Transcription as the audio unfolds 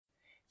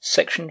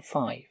Section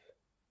 5.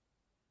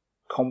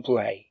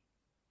 Combray.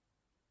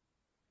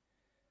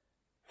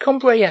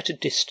 Combray at a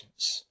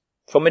distance,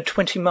 from a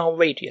 20-mile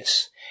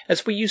radius,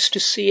 as we used to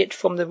see it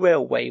from the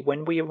railway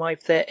when we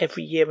arrived there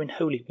every year in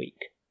Holy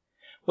Week,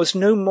 was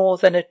no more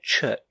than a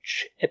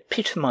church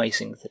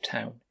epitomizing the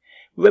town,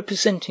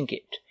 representing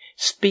it,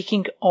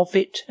 speaking of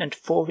it and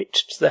for it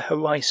to the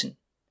horizon,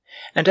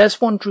 and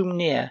as one drew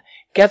near,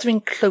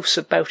 gathering close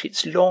about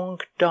its long,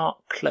 dark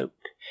cloak,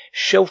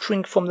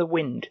 sheltering from the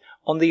wind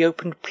on the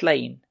open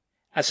plain,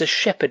 as a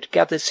shepherd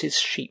gathers his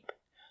sheep,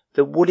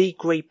 the woolly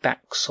grey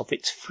backs of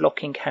its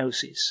flocking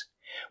houses,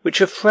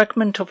 which a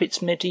fragment of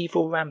its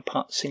medieval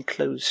ramparts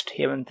enclosed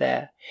here and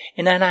there,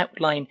 in an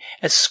outline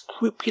as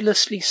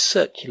scrupulously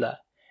circular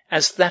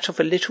as that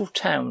of a little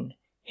town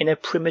in a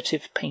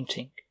primitive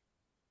painting.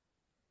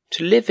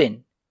 To live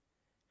in,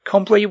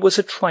 Combray was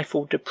a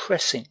trifle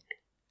depressing,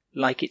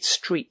 like its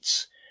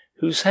streets,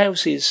 whose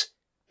houses,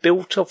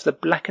 built of the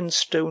blackened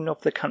stone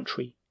of the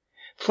country,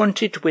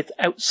 fronted with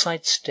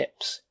outside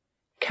steps,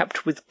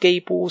 capped with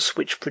gables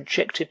which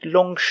projected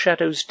long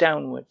shadows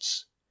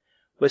downwards,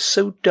 were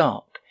so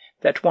dark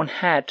that one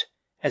had,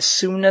 as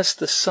soon as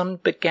the sun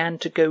began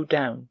to go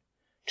down,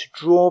 to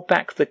draw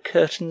back the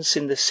curtains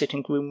in the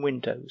sitting-room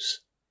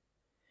windows.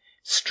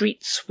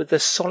 Streets with the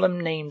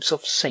solemn names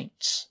of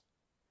saints,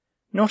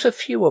 not a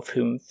few of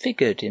whom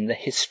figured in the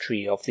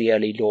history of the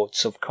early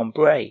lords of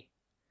Combray,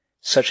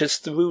 such as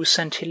the Rue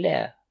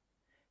Saint-Hilaire,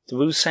 the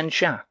Rue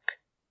Saint-Jacques,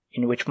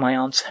 in which my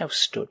aunt's house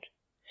stood,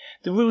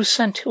 the Rue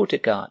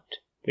Saint-Hildegarde,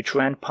 which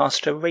ran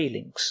past her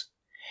railings,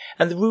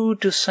 and the Rue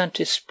du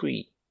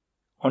Saint-Esprit,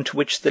 onto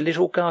which the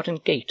little garden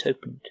gate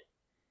opened.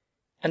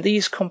 And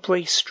these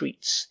Combray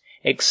streets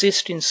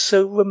exist in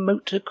so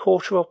remote a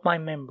quarter of my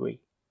memory,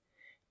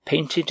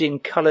 painted in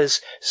colours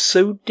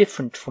so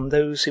different from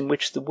those in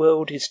which the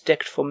world is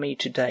decked for me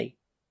today,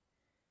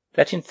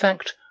 that in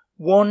fact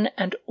one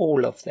and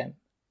all of them,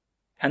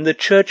 and the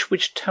church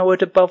which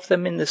towered above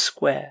them in the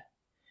square,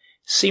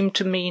 seem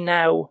to me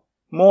now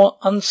more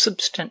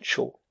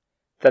unsubstantial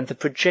than the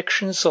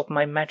projections of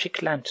my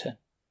magic lantern,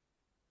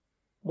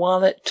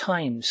 while at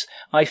times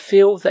I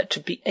feel that to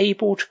be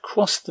able to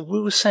cross the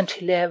Rue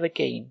Saint-Hilaire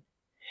again,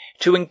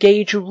 to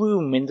engage a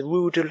room in the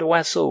Rue de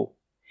l'Oiseau,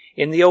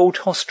 in the old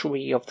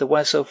hostelry of the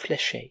Oiseau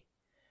Fléché,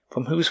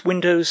 from whose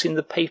windows in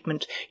the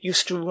pavement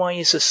used to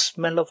rise a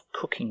smell of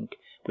cooking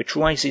which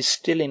rises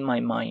still in my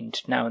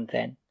mind now and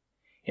then,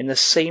 in the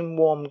same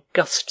warm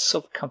gusts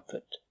of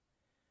comfort,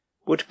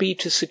 would be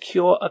to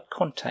secure a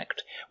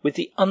contact with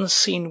the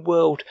unseen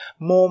world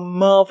more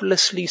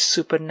marvellously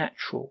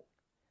supernatural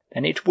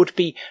than it would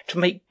be to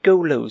make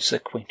Golo's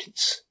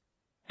acquaintance,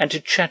 and to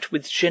chat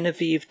with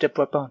Geneviève de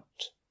Brabant.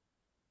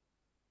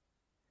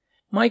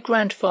 My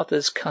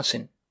grandfather's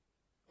cousin,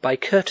 by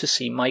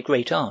courtesy my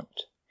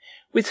great-aunt,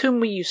 with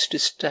whom we used to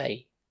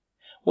stay,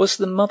 was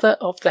the mother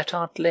of that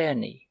Aunt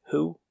Léonie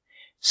who,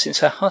 since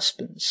her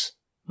husband's,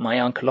 my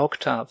Uncle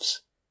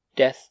Octave's,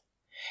 death,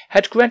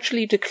 had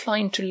gradually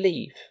declined to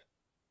leave,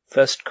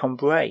 first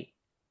Combray,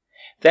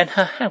 then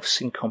her house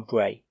in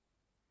Combray,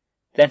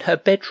 then her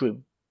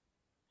bedroom,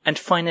 and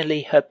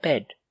finally her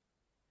bed,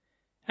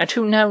 and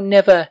who now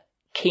never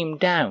came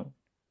down,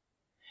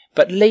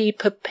 but lay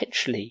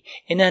perpetually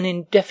in an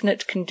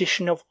indefinite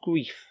condition of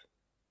grief,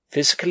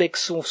 physical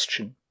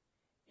exhaustion,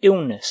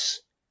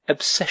 illness,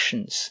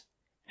 obsessions,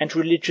 and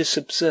religious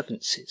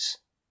observances.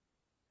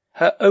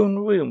 Her own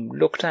room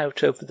looked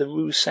out over the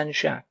Rue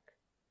Saint-Jacques,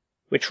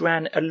 which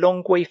ran a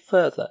long way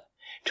further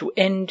to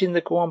end in the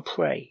Grand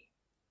Pré,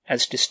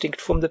 as distinct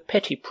from the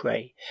Petit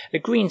Pré, a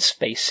green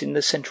space in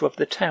the centre of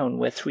the town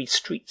where three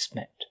streets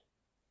met,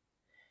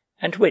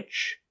 and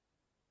which,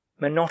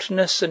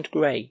 monotonous and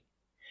grey,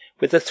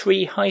 with the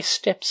 3 high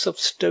steps of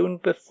stone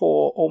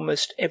before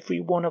almost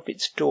every one of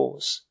its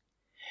doors,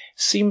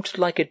 seemed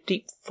like a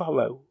deep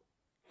furrow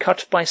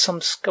cut by some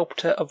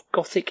sculptor of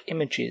Gothic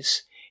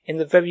images in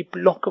the very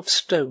block of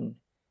stone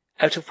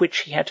out of which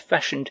he had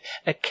fashioned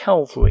a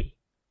Calvary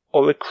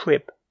or a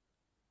crib.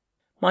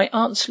 My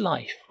aunt's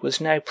life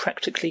was now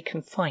practically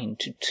confined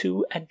to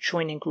 2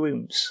 adjoining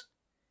rooms,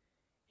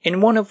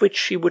 in one of which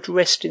she would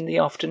rest in the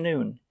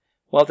afternoon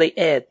while they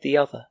aired the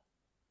other.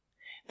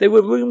 They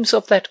were rooms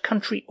of that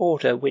country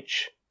order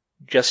which,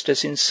 just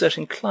as in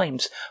certain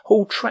climes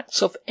whole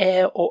tracts of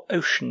air or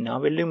ocean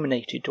are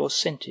illuminated or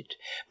scented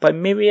by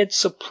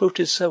myriads of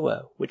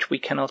protozoa which we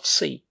cannot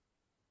see,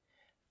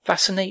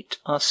 fascinate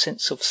our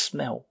sense of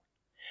smell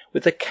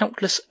with the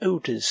countless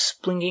odours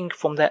springing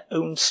from their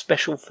own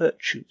special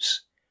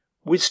virtues,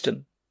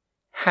 wisdom,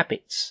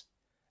 habits,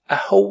 a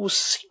whole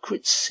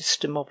secret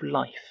system of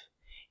life,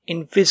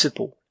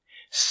 invisible,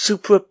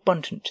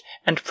 superabundant,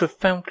 and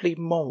profoundly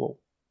moral,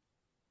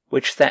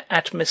 which their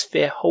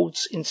atmosphere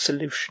holds in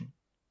solution,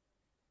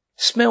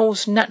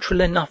 smells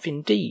natural enough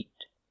indeed,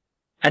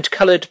 and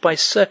coloured by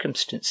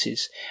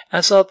circumstances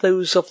as are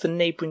those of the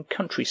neighbouring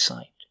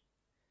countryside,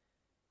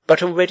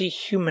 but already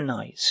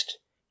humanized,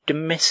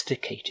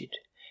 domesticated,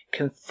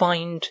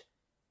 confined,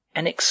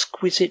 an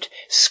exquisite,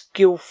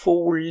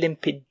 skilful,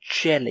 limpid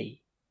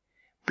jelly,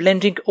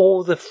 blending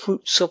all the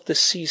fruits of the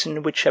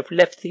season which have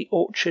left the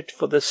orchard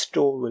for the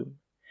storeroom,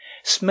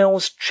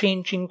 smells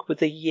changing with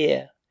the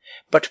year,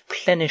 but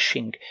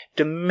plenishing,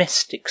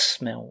 domestic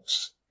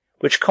smells,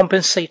 which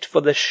compensate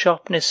for the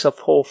sharpness of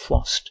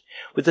hoarfrost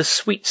with the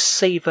sweet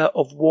savour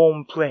of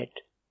warm bread,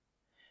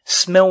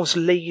 smells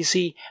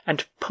lazy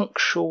and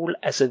punctual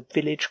as a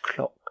village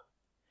clock,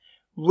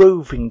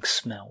 roving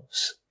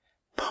smells,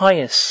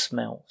 pious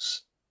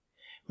smells,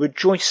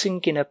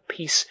 rejoicing in a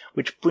peace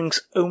which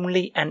brings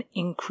only an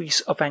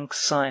increase of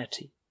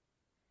anxiety,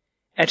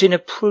 and in a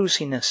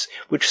prosiness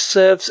which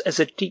serves as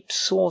a deep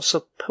source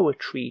of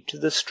poetry to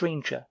the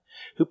stranger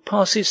who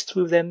passes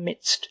through their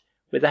midst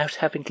without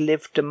having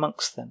lived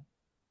amongst them.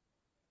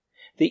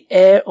 The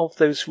air of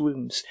those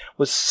rooms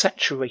was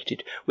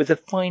saturated with a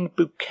fine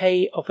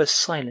bouquet of a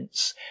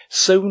silence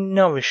so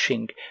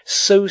nourishing,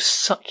 so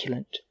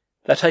succulent,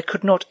 that I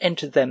could not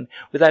enter them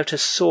without a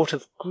sort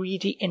of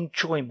greedy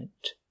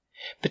enjoyment,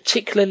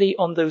 particularly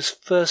on those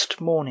first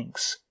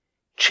mornings,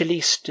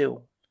 chilly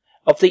still,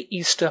 of the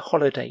Easter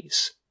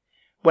holidays,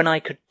 when I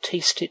could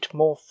taste it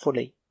more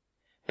fully,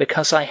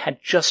 because I had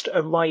just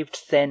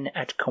arrived then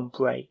at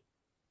Combray.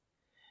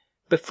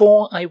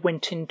 Before I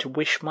went in to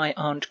wish my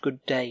aunt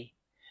good day,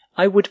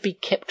 I would be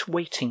kept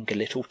waiting a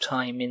little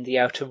time in the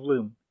outer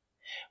room,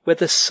 where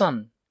the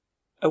sun,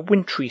 a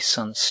wintry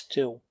sun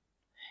still,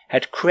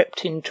 had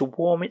crept in to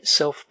warm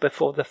itself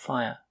before the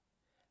fire,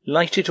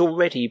 lighted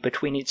already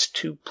between its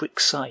two brick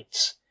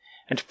sides,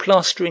 and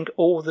plastering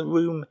all the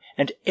room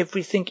and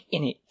everything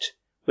in it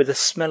with a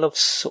smell of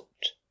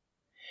soot,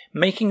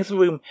 making the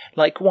room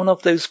like one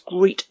of those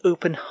great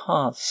open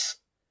hearths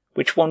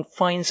which one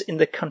finds in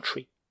the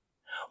country,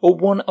 or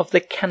one of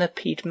the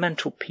canopied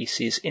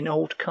mantelpieces in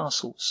old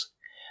castles,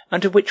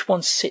 under which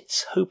one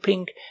sits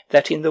hoping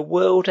that in the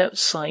world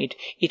outside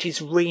it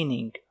is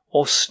raining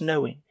or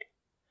snowing,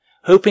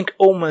 hoping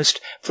almost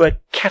for a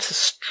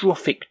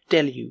catastrophic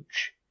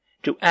deluge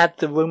to add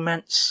the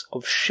romance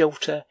of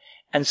shelter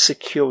and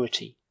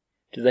security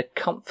to the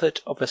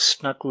comfort of a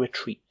snug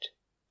retreat.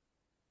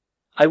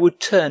 I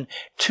would turn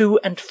to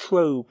and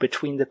fro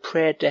between the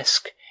prayer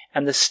desk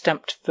and the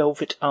stamped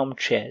velvet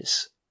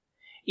armchairs,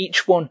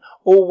 each one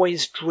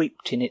always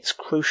draped in its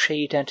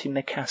crocheted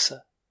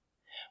antimacassar,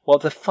 while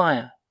the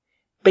fire,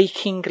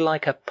 baking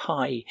like a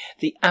pie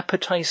the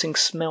appetizing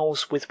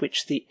smells with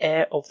which the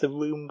air of the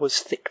room was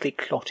thickly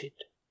clotted,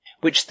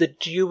 which the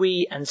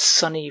dewy and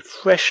sunny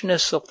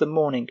freshness of the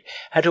morning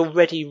had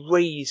already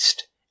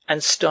raised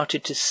and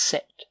started to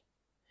set,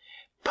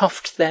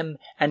 puffed them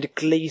and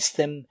glazed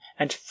them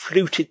and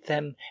fluted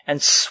them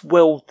and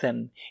swelled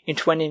them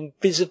into an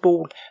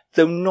invisible,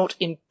 though not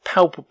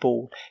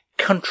impalpable,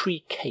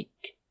 country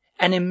cake,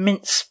 an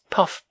immense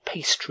puff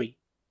pastry,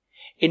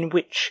 in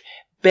which,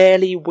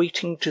 barely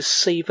waiting to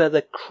savour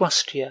the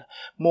crustier,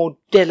 more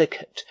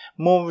delicate,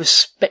 more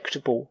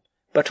respectable,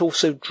 but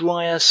also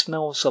drier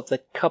smells of the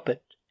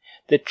cupboard,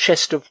 the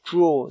chest of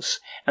drawers,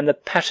 and the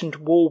patterned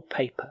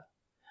wall-paper,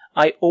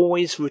 I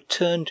always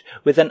returned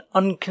with an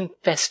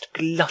unconfessed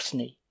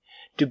gluttony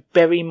to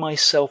bury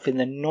myself in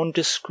the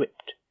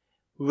nondescript,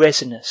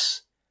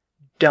 resinous,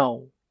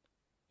 dull,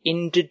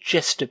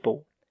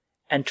 indigestible,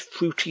 and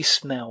fruity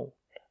smell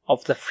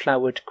of the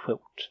flowered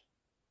quilt.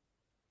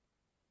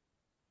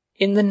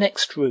 In the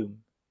next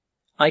room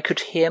I could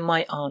hear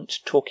my aunt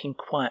talking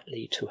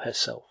quietly to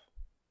herself.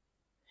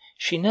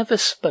 She never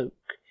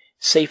spoke,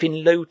 save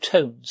in low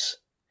tones,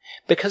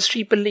 because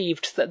she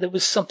believed that there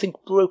was something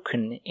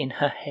broken in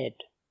her head,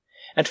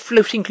 and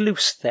floating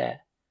loose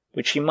there,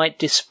 which she might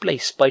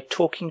displace by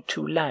talking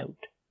too loud.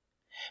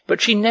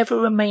 But she never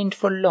remained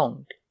for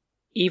long,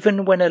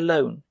 even when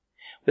alone,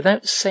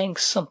 without saying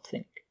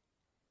something,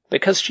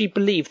 because she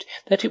believed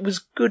that it was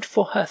good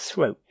for her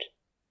throat,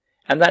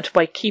 and that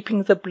by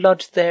keeping the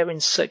blood there in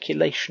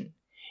circulation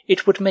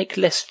it would make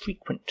less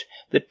frequent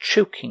the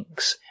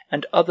chokings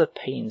and other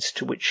pains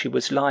to which she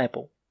was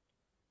liable.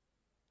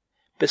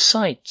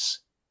 Besides,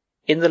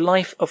 in the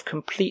life of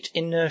complete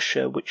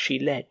inertia which she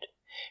led,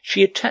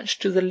 she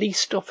attached to the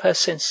least of her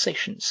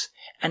sensations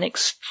an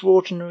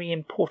extraordinary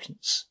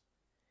importance,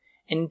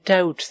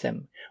 endowed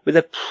them with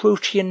a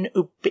protean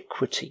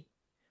ubiquity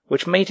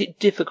which made it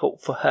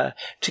difficult for her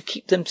to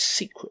keep them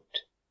secret,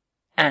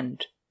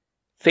 and,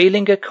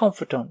 failing a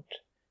confidant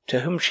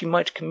to whom she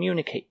might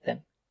communicate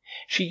them,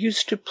 she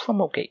used to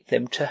promulgate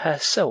them to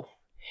herself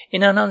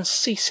in an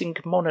unceasing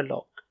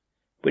monologue,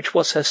 which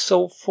was her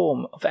sole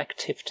form of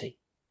activity.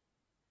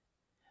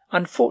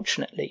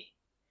 Unfortunately,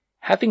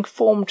 having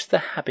formed the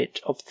habit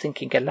of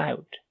thinking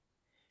aloud,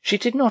 she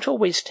did not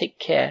always take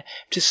care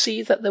to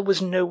see that there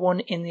was no one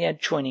in the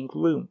adjoining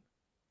room,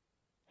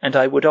 and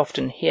I would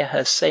often hear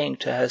her saying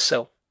to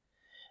herself,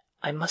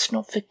 "I must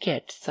not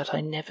forget that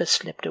I never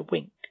slept a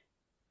wink,"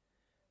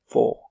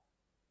 for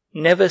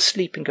never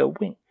sleeping a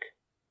wink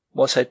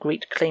was her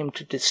great claim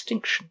to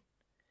distinction,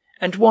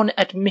 and one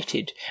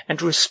admitted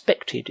and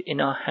respected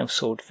in our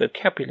household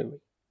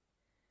vocabulary.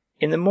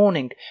 In the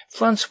morning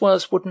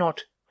Françoise would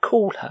not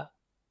call her,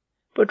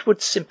 but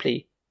would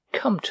simply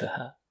come to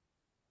her.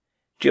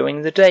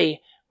 During the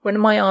day, When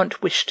my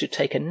aunt wished to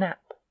take a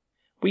nap,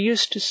 we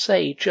used to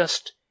say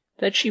just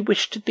that she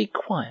wished to be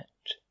quiet,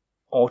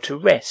 or to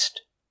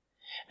rest,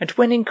 and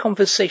when in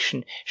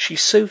conversation she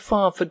so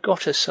far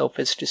forgot herself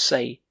as to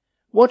say,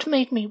 "What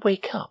made me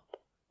wake up?"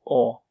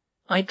 or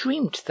 "I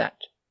dreamed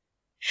that,"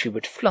 she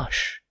would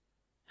flush,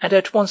 and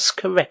at once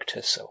correct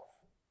herself.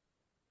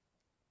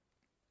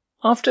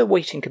 After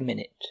waiting a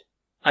minute,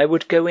 I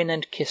would go in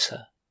and kiss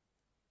her.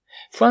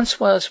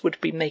 Françoise would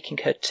be making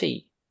her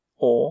tea,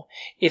 or,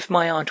 if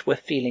my aunt were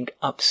feeling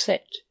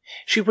upset,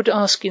 she would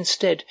ask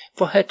instead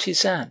for her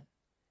tisane,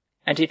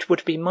 and it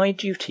would be my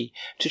duty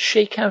to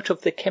shake out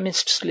of the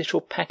chemist's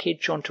little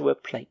package onto a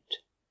plate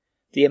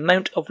the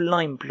amount of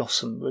lime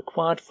blossom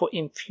required for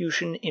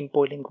infusion in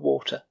boiling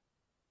water.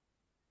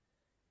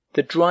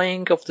 The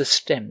drying of the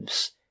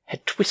stems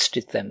had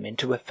twisted them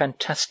into a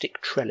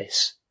fantastic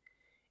trellis,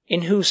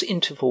 in whose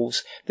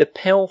intervals the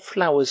pale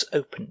flowers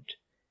opened,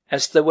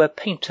 as though a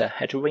painter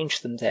had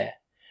arranged them there,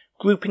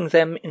 grouping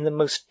them in the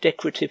most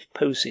decorative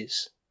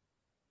poses.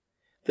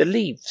 The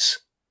leaves,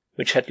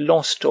 which had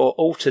lost or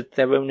altered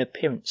their own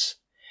appearance,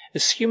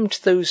 assumed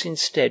those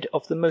instead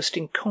of the most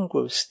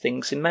incongruous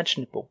things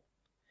imaginable,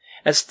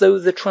 as though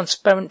the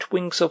transparent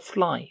wings of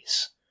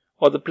flies,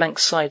 or the blank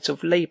sides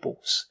of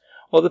labels,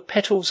 or the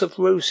petals of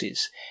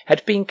roses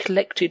had been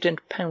collected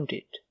and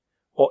pounded,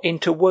 or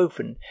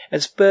interwoven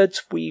as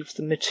birds weave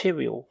the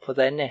material for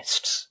their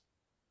nests.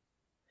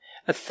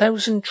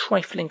 1,000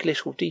 trifling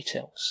little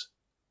details,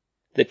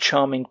 the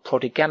charming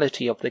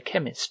prodigality of the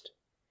chemist,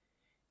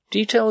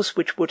 details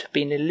which would have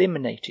been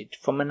eliminated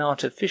from an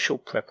artificial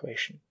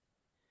preparation,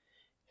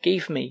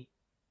 gave me,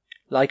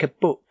 like a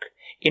book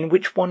in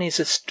which one is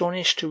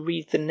astonished to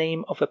read the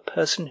name of a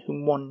person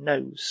whom one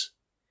knows,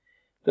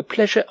 the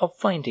pleasure of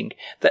finding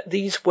that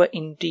these were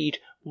indeed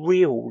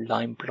real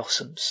lime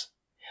blossoms,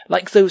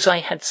 like those I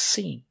had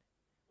seen,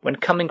 when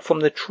coming from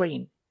the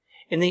train,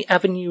 in the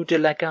Avenue de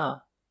la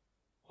Gare,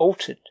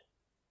 altered,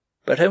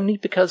 but only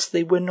because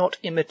they were not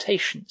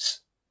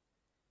imitations,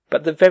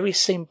 but the very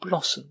same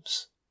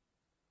blossoms,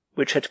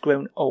 which had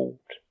grown old.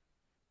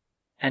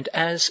 And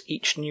as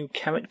each new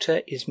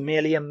character is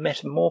merely a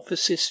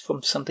metamorphosis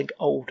from something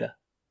older,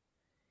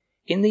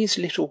 in these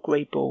little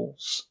grey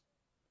balls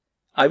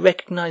I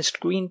recognized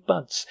green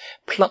buds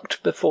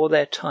plucked before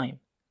their time,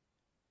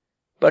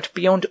 but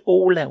beyond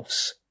all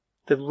else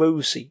the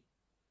rosy,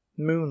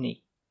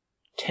 moony,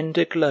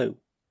 tender glow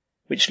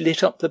which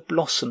lit up the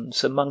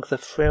blossoms among the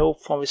frail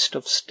forest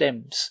of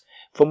stems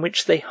from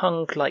which they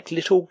hung like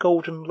little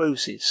golden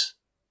roses,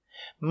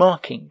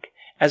 marking,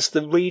 as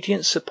the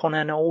radiance upon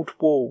an old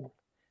wall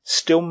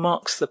still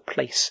marks the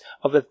place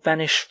of a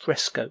vanished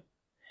fresco,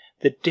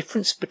 the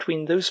difference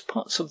between those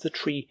parts of the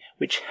tree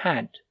which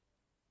had,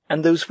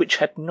 and those which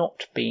had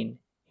not been,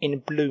 in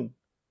bloom,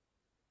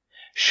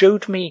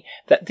 showed me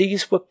that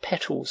these were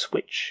petals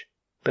which,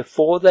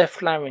 before their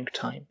flowering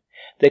time,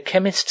 the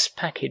chemist's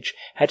package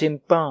had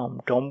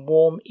embalmed on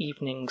warm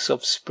evenings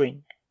of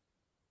spring.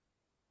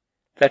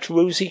 That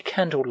rosy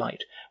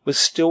candlelight was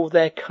still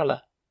their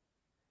colour,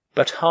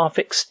 but half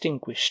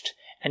extinguished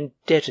and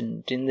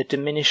deadened in the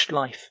diminished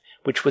life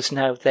which was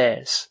now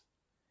theirs,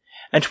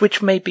 and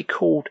which may be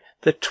called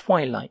the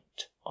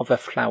twilight of a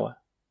flower.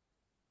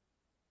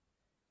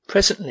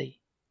 Presently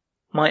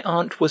my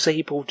aunt was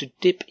able to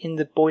dip in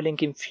the boiling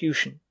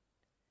infusion,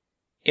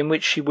 in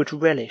which she would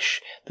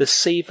relish the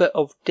savour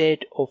of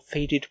dead or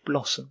faded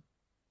blossom,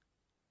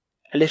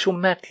 a little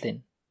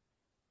madeleine,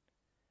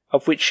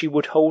 of which she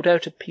would hold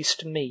out a piece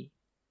to me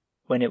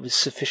when it was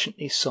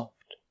sufficiently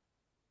soft.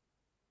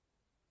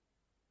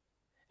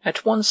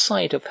 At one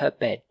side of her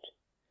bed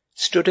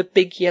stood a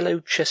big yellow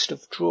chest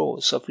of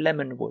drawers of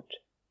lemon wood,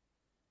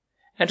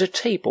 and a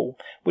table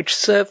which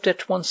served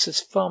at once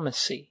as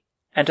pharmacy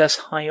and as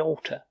high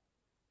altar,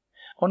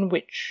 on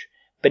which,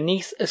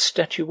 beneath a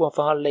statue of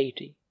Our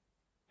Lady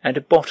and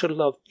a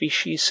bottle of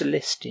Vichy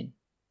Celestin,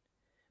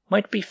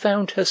 might be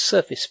found her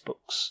service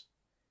books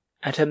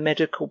and her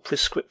medical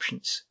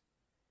prescriptions,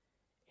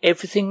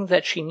 everything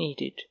that she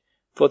needed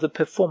for the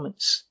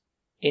performance,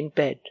 in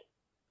bed,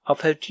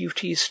 of her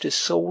duties to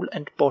soul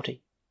and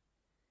body,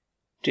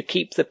 to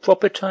keep the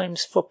proper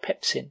times for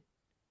pepsin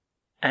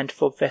and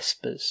for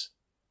vespers.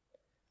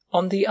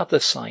 On the other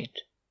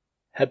side,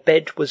 her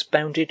bed was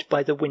bounded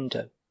by the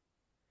window.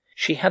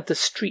 She had the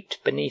street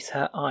beneath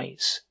her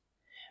eyes,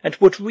 and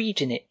would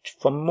read in it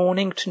from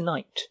morning to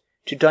night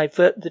to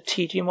divert the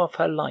tedium of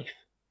her life,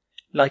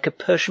 like a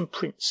Persian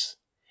prince,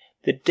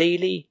 the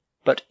daily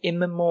but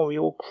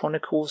immemorial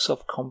chronicles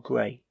of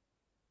Combray,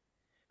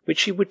 which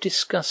she would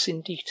discuss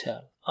in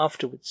detail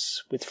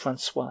afterwards with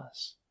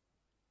Françoise.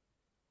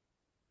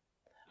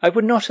 I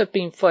would not have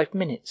been 5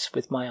 minutes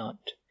with my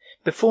aunt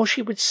before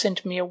she would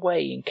send me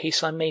away in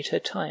case I made her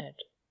tired.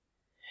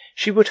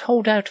 She would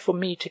hold out for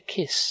me to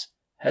kiss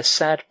her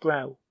sad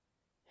brow,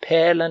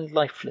 pale and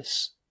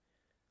lifeless,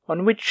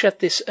 on which at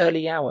this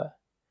early hour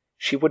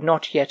she would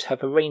not yet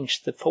have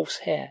arranged the false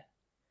hair,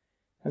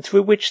 and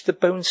through which the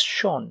bones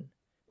shone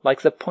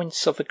like the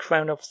points of a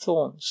crown of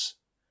thorns,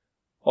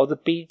 or the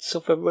beads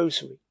of a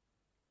rosary,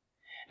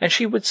 and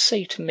she would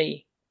say to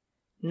me,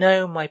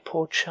 "No, my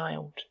poor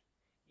child,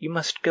 you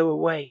must go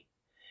away.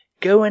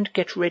 Go and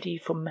get ready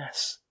for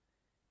Mass.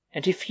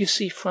 And if you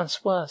see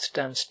Françoise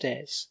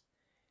downstairs,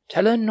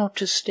 tell her not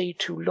to stay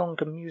too long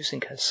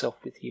amusing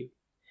herself with you.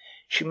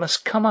 She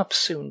must come up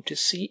soon to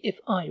see if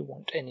I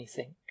want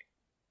anything."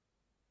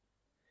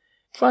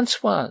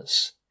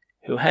 Françoise,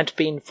 who had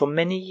been for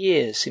many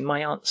years in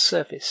my aunt's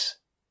service,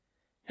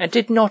 and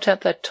did not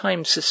at that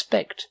time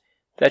suspect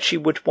that she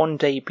would one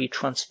day be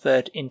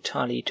transferred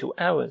entirely to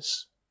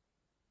ours,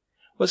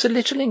 was a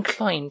little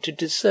inclined to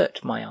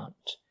desert my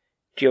aunt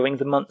during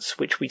the months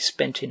which we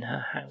spent in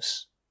her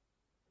house.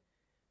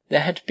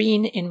 There had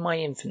been in my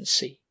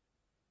infancy,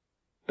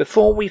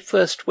 before we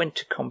first went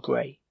to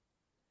Combray,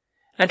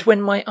 and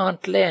when my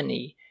Aunt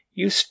Léonie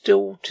used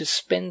still to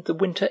spend the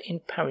winter in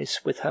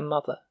Paris with her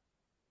mother,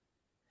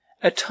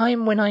 a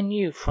time when I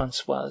knew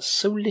Françoise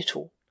so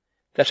little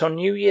that on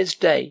New Year's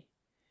Day,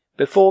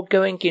 before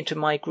going into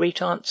my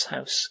great-aunt's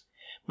house,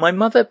 my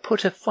mother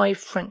put a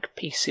 5-franc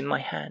piece in my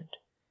hand,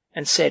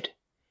 and said,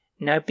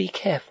 "Now be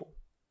careful.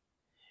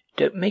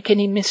 Don't make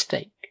any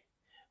mistake.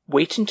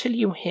 Wait until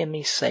you hear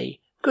me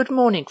say, 'Good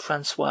morning,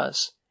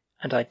 Françoise,'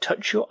 and I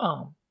touch your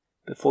arm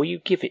before you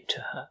give it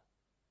to her."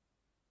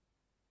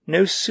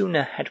 No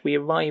sooner had we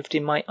arrived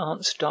in my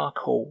aunt's dark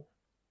hall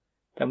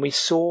than we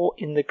saw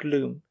in the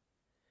gloom,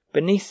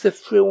 beneath the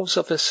frills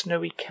of a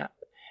snowy cap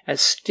as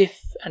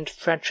stiff and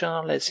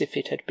fragile as if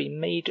it had been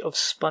made of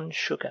spun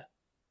sugar,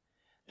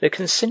 the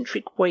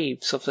concentric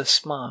waves of the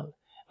smile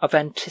of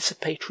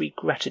anticipatory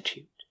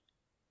gratitude.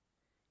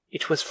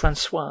 It was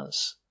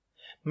Françoise,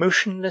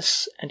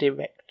 motionless and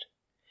erect,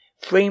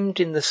 framed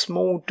in the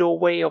small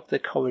doorway of the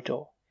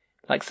corridor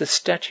like the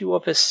statue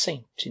of a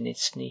saint in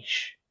its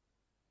niche.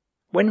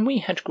 When we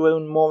had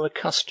grown more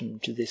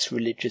accustomed to this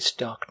religious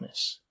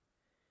darkness,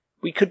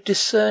 we could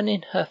discern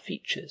in her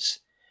features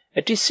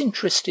a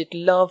disinterested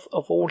love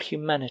of all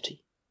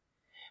humanity,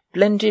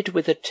 blended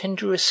with a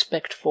tender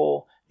respect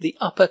for the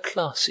upper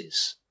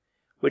classes,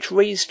 which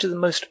raised to the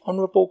most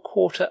honourable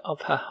quarter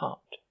of her heart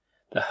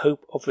the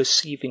hope of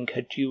receiving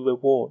her due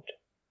reward.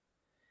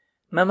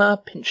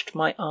 Mamma pinched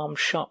my arm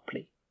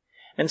sharply,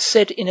 and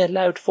said in a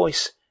loud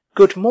voice,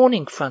 "Good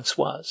morning,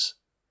 Françoise."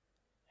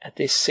 At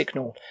this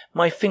signal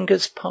my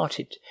fingers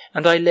parted,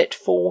 and I let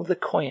fall the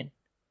coin,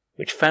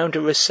 which found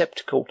a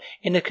receptacle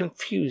in a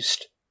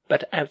confused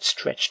but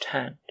outstretched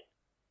hand.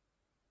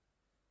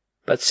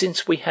 But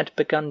since we had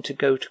begun to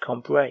go to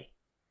Combray,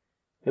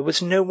 there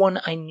was no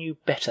one I knew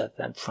better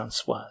than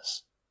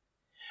Françoise.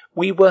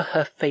 We were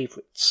her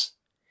favourites,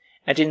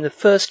 and in the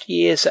first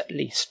years at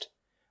least,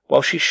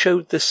 while she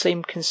showed the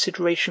same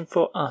consideration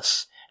for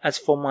us as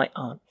for my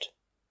aunt,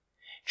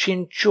 she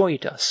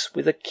enjoyed us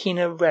with a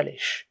keener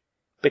relish,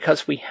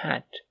 because we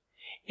had,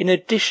 in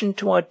addition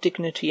to our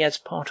dignity as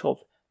part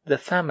of the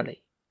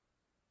family,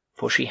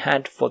 for she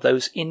had for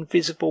those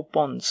invisible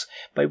bonds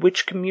by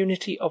which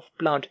community of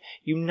blood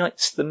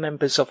unites the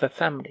members of a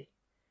family,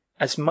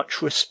 as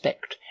much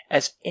respect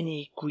as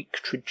any Greek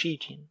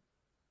tragedian,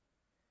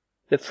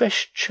 the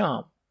fresh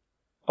charm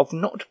of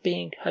not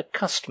being her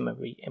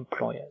customary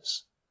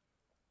employers.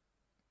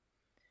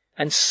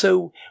 And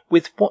so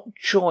with what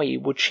joy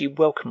would she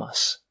welcome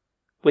us,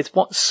 with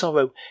what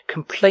sorrow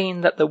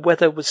complain that the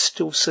weather was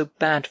still so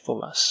bad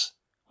for us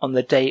on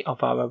the day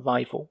of our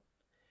arrival,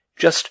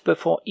 just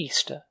before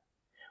Easter,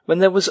 when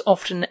there was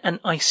often an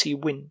icy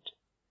wind,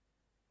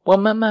 while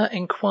Mamma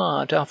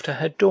inquired after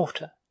her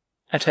daughter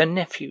and her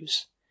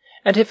nephews,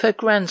 and if her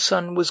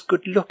grandson was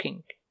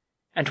good-looking,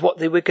 and what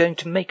they were going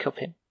to make of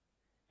him,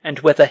 and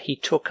whether he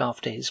took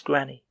after his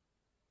granny.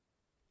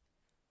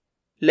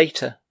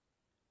 Later,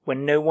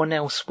 when no one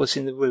else was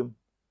in the room,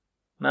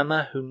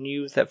 Mamma, who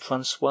knew that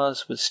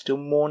Françoise was still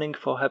mourning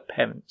for her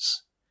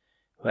parents,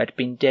 who had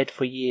been dead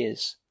for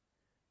years,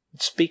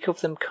 would speak of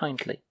them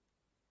kindly,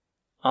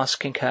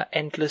 asking her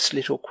endless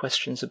little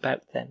questions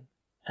about them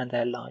and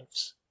their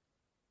lives.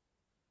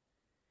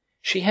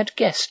 She had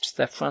guessed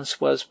that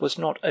Françoise was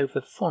not over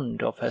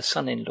fond of her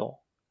son-in-law,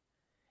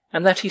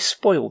 and that he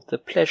spoiled the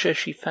pleasure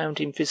she found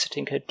in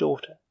visiting her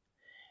daughter,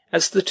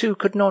 as the two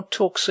could not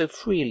talk so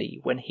freely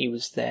when he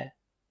was there.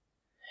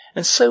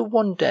 And so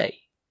one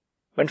day,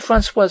 when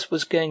Françoise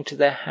was going to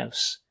their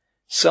house,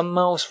 some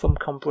miles from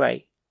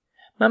Combray,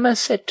 Mamma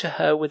said to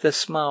her with a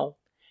smile,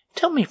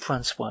 "Tell me,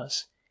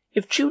 Françoise,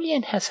 if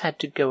Julien has had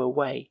to go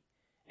away,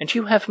 and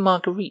you have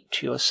Marguerite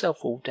to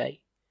yourself all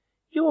day,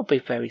 you will be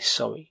very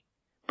sorry,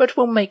 but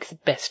will make the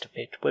best of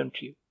it, won't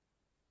you?"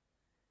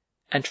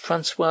 And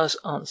Françoise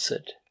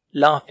answered,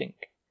 laughing,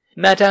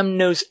 "Madame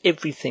knows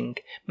everything.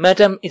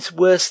 Madame is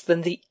worse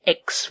than the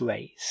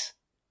X-rays."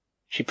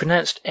 She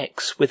pronounced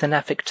X with an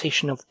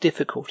affectation of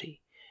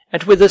difficulty,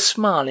 and with a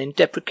smile in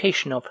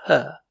deprecation of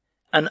her,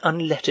 an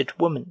unlettered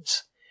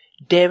woman's,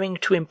 daring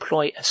to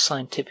employ a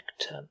scientific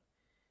term.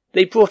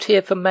 "They brought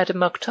here for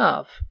Madame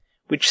Octave,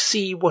 which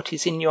see what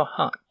is in your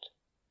heart."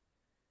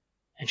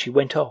 And she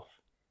went off,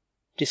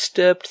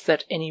 disturbed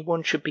that any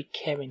one should be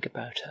caring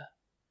about her,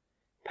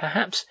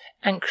 perhaps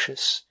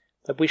anxious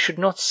that we should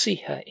not see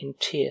her in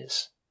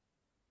tears.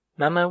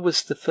 Mamma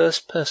was the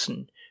first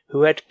person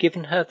who had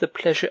given her the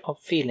pleasure of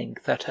feeling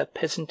that her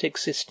peasant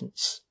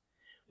existence,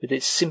 with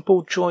its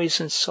simple joys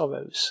and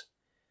sorrows,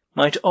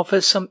 might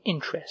offer some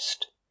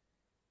interest,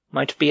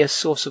 might be a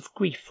source of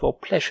grief or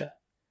pleasure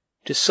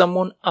to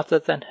someone other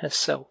than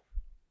herself.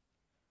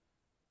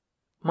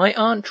 My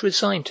aunt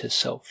resigned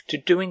herself to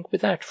doing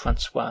without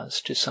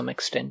Françoise to some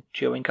extent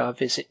during our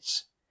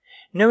visits,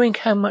 knowing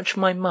how much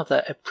my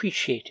mother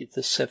appreciated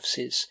the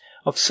services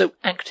of so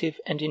active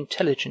and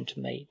intelligent a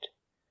maid,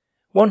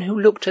 one who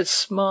looked as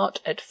smart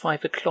at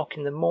 5 o'clock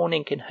in the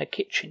morning in her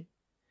kitchen,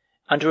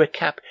 under a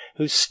cap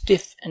whose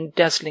stiff and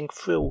dazzling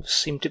frills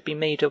seemed to be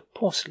made of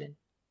porcelain,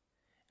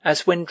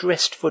 as when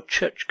dressed for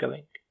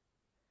church-going,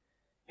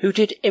 who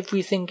did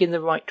everything in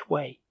the right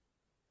way,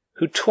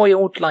 who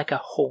toiled like a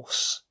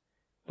horse,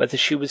 whether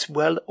she was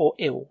well or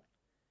ill,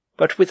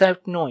 but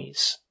without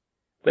noise,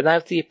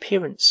 without the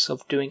appearance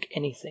of doing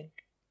anything.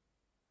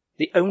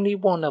 The only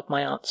one of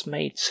my aunt's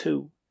maids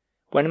who,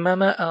 when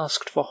Mamma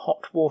asked for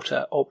hot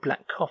water or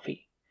black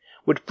coffee,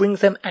 would bring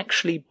them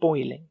actually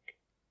boiling.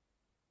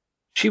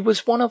 She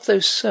was one of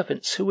those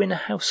servants who in a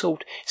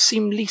household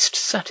seem least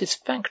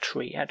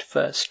satisfactory at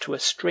first to a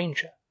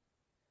stranger,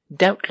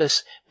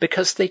 doubtless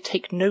because they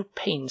take no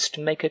pains to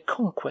make a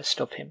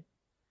conquest of him,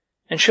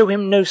 and show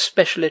him no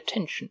special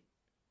attention,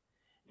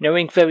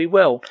 knowing very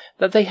well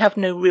that they have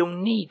no real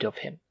need of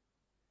him,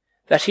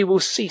 that he will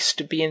cease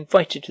to be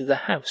invited to the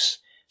house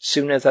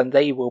sooner than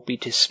they will be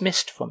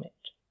dismissed from it,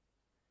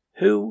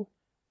 who,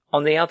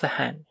 on the other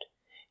hand,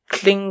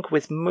 cling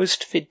with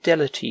most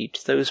fidelity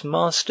to those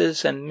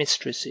masters and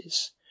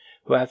mistresses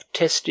who have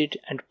tested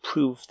and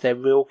proved their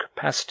real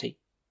capacity,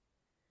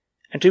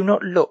 and do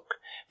not look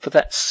for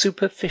that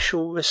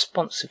superficial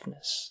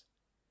responsiveness,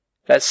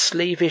 that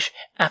slavish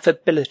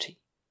affability,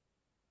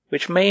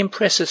 which may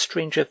impress a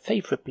stranger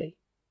favourably,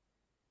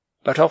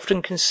 but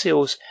often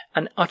conceals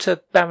an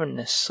utter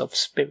barrenness of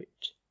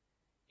spirit,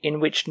 in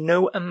which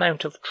no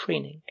amount of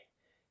training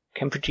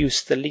can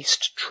produce the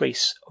least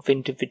trace of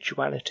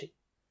individuality.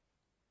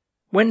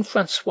 When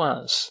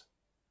Françoise,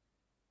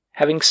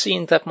 having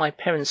seen that my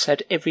parents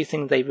had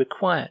everything they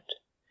required,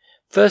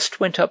 first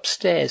went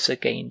upstairs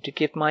again to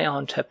give my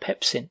aunt her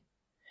pepsin,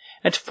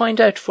 and to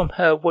find out from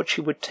her what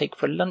she would take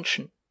for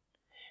luncheon,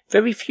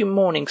 very few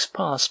mornings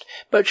passed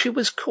but she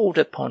was called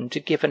upon to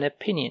give an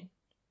opinion,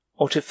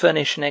 or to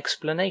furnish an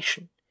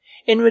explanation,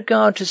 in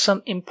regard to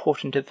some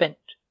important event.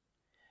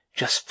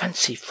 Just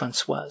fancy,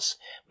 Françoise,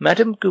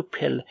 Madame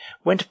Goupil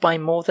went by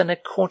more than a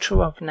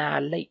quarter of an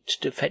hour late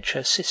to fetch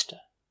her sister.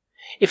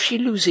 If she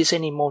loses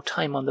any more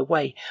time on the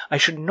way, I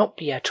should not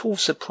be at all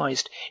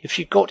surprised if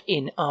she got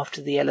in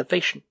after the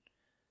elevation.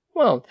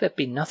 Well, there'd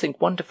be nothing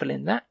wonderful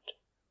in that,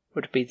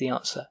 would be the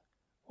answer.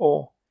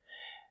 Or,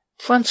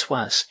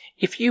 Françoise,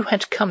 if you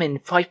had come in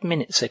 5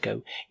 minutes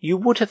ago, you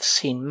would have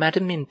seen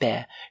Madame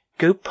Imbert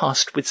go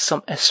past with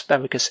some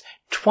asparagus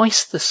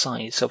twice the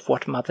size of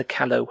what Mother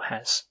Callot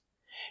has.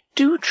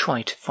 Do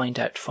try to find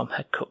out from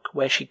her cook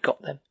where she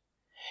got them.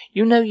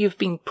 You know you've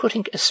been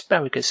putting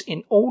asparagus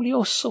in all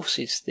your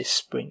sauces this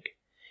spring.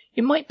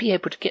 You might be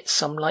able to get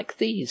some like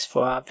these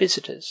for our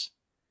visitors.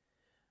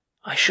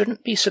 I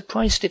shouldn't be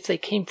surprised if they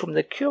came from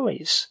the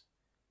curé's,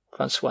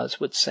 Françoise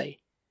would say.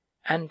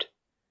 And,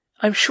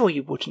 I'm sure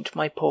you wouldn't,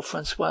 my poor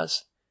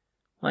Françoise,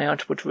 my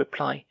aunt would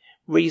reply,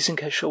 raising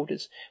her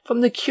shoulders.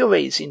 From the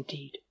curé's,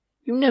 indeed.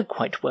 You know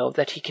quite well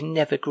that he can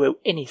never grow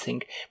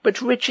anything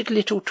but wretched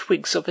little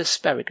twigs of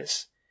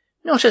asparagus.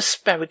 Not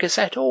asparagus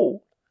at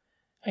all.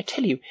 I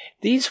tell you,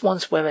 these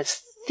ones were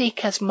as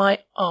thick as my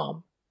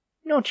arm.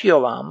 Not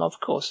your arm, of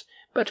course,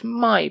 but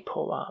my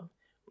poor arm,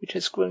 which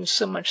has grown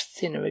so much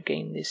thinner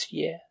again this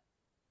year.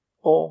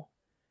 Or,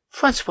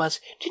 Françoise,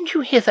 didn't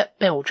you hear that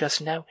bell just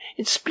now?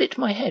 It split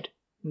my head.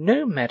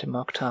 No, Madame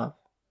Octave.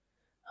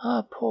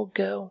 Ah, poor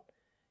girl,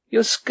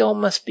 your skull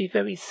must be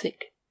very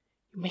thick.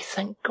 You may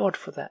thank God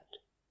for that.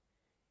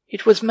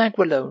 It was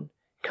Maguelone,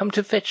 come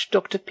to fetch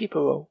Dr.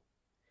 Pipereau.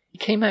 He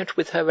came out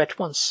with her at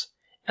once,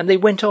 and they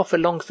went off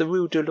along the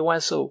Rue de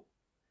l'Oiseau.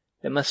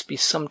 There must be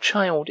some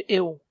child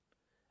ill.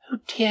 Oh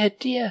dear,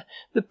 dear,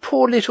 the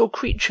poor little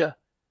creature,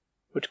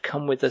 would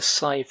come with a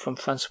sigh from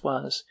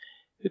Françoise,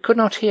 who could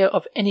not hear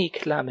of any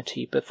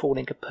calamity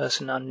befalling a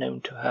person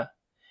unknown to her,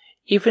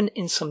 even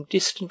in some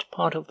distant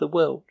part of the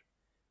world,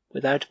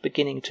 without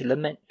beginning to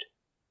lament.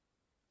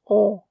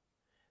 Or,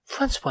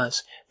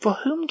 Françoise, for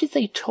whom did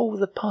they toll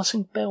the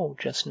passing bell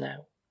just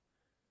now?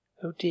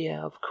 Oh dear,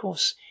 of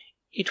course,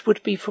 it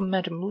would be for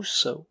Madame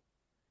Rousseau.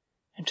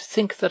 And to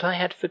think that I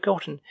had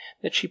forgotten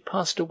that she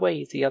passed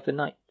away the other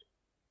night.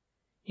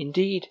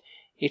 Indeed,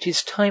 it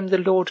is time the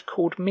Lord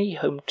called me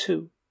home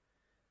too.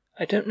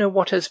 I don't know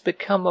what has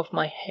become of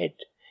my head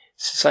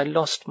since I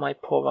lost my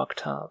poor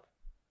Octave.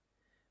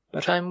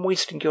 But I am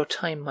wasting your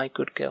time, my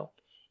good girl.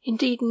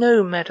 Indeed,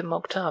 no, Madame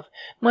Octave,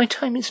 my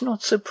time is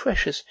not so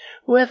precious.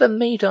 Whoever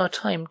made our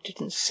time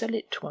didn't sell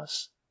it to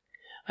us.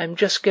 I am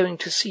just going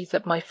to see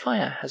that my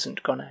fire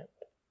hasn't gone out.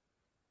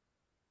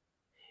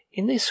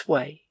 In this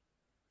way,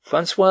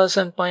 Françoise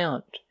and my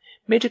aunt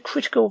made a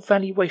critical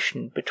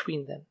valuation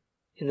between them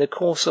in the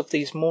course of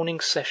these morning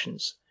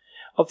sessions,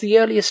 of the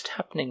earliest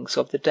happenings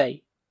of the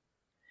day.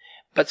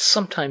 But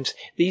sometimes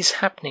these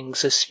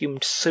happenings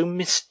assumed so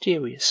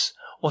mysterious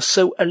or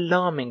so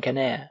alarming an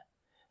air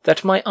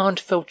that my aunt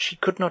felt she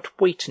could not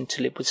wait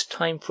until it was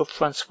time for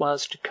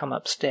Françoise to come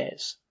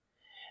upstairs,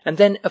 and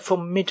then a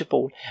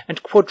formidable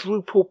and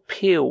quadruple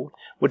peal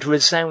would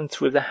resound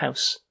through the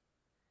house.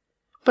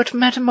 "But,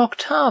 Madame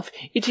Octave,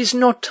 it is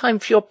not time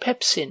for your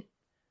pepsin,"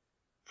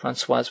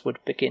 Françoise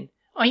would begin.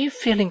 "Are you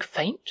feeling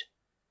faint?"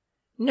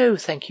 "No,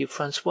 thank you,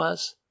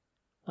 Françoise,"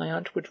 my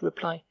aunt would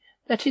reply.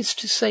 "That is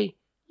to say,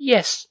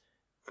 yes,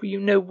 for you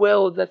know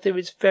well that there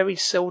is very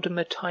seldom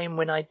a time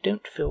when I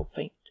don't feel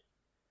faint.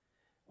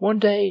 One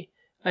day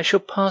I shall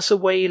pass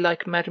away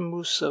like Madame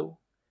Rousseau,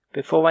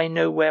 before I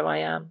know where I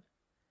am.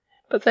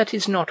 But that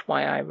is not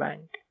why I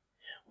rang.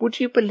 Would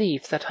you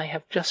believe that I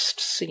have just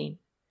seen,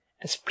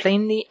 as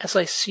plainly as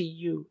I see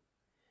you,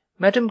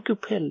 Madame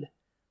Goupil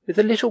with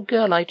a little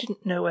girl I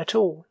didn't know at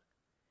all?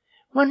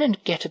 Run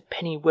and get a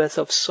pennyworth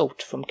of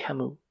salt from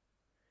Camus.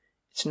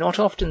 It's not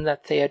often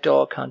that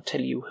Théodore can't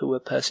tell you who a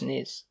person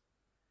is."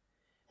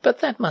 "But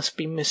that must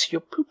be Monsieur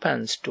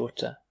Poupin's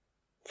daughter,"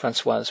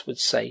 Françoise would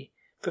say,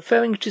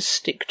 preferring to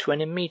stick to an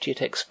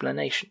immediate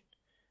explanation,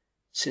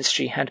 since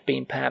she had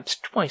been perhaps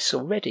twice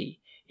already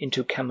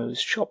into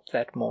Camus's shop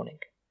that morning.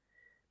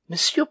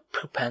 "Monsieur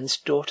Poupin's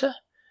daughter?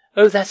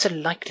 Oh, that's a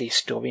likely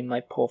story,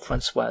 my poor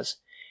Françoise.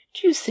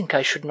 Do you think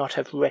I should not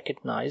have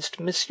recognized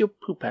Monsieur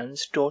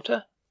Poupin's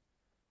daughter?"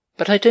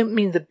 "But I don't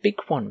mean the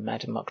big one,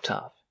 Madame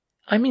Octave.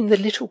 I mean the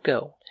little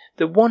girl,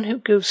 the one who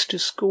goes to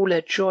school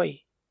at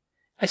Joy.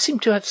 I seem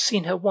to have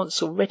seen her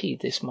once already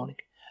this morning."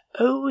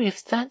 "Oh,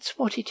 if that's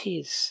what it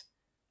is,"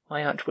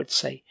 my aunt would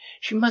say,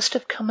 "she must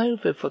have come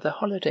over for the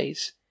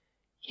holidays.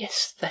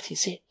 Yes, that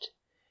is it.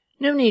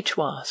 No need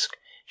to ask,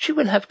 she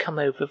will have come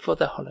over for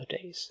the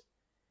holidays.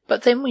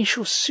 But then we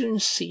shall soon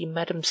see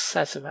Madame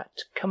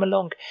Sazerat come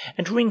along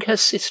and ring her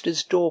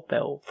sister's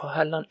doorbell for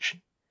her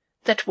luncheon.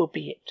 That will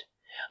be it.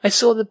 I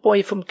saw the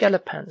boy from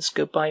Galopin's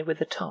go by with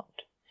a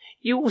tart.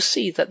 You will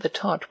see that the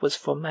tart was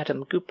for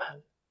Madame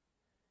Goupil.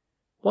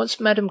 Once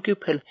Madame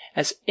Goupil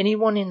has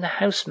anyone in the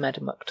house,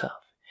 Madame Octave,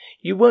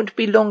 you won't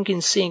be long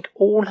in seeing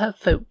all her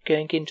folk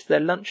going into their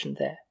luncheon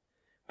there,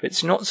 for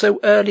it's not so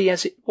early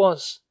as it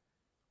was,"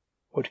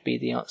 would be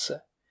the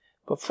answer,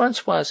 for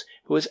Françoise,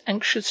 who was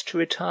anxious to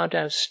retire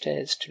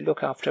downstairs to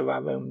look after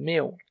our own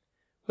meal,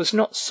 was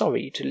not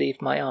sorry to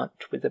leave my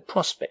aunt with the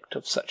prospect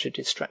of such a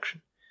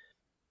distraction.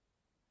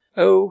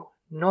 "Oh,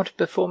 not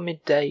before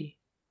midday,"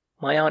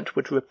 my aunt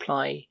would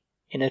reply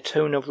in a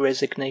tone of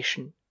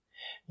resignation,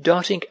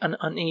 darting an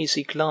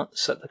uneasy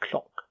glance at the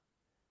clock,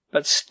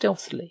 but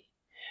stealthily,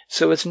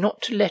 so as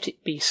not to let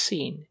it be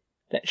seen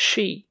that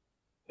she,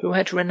 who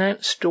had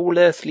renounced all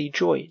earthly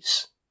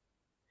joys,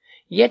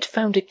 yet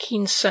found a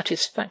keen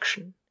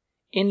satisfaction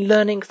in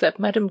learning that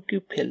Madame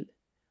Goupil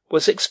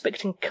was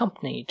expecting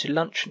company to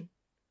luncheon,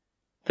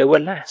 though,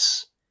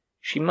 alas,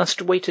 she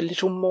must wait a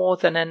little more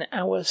than an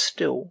hour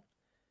still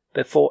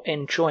before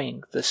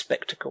enjoying the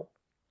spectacle.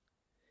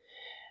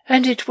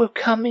 "And it will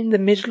come in the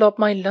middle of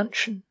my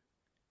luncheon,"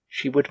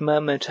 she would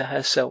murmur to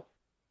herself.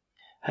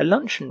 Her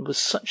luncheon was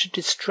such a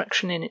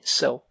distraction in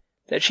itself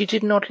that she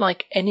did not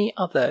like any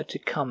other to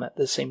come at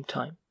the same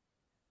time.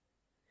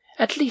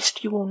 "At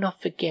least you will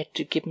not forget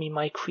to give me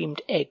my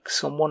creamed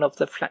eggs on one of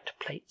the flat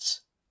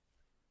plates."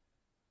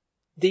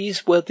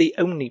 These were the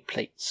only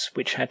plates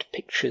which had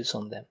pictures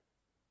on them,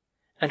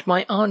 and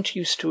my aunt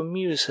used to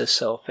amuse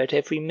herself at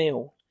every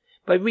meal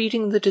by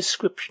reading the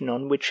description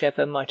on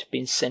whichever might have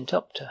been sent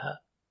up to her.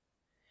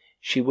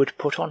 She would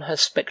put on her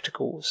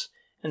spectacles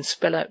and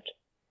spell out,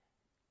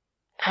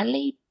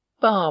 "Ali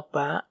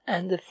Baba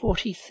and the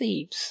 40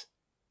 Thieves,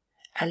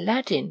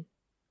 Aladdin,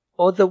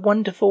 or the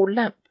Wonderful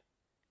Lamp,"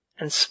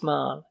 and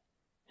smile,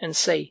 and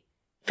say,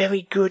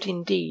 "Very good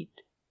indeed.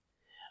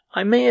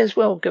 I may as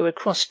well go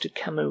across to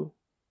Camus,"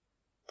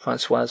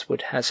 Françoise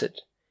would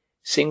hazard,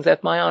 seeing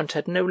that my aunt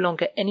had no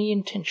longer any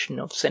intention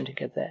of sending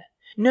her there.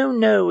 "No,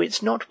 no,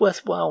 it's not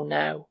worth while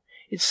now.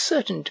 It's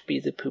certain to be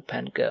the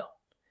Poupin girl.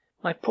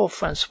 My poor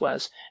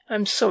Françoise,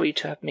 I'm sorry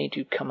to have made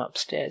you come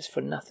upstairs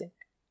for nothing."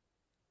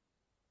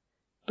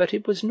 But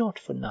it was not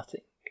for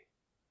nothing,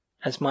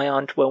 as my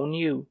aunt well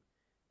knew,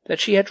 that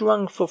she had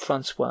rung for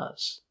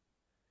Françoise,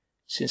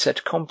 since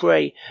at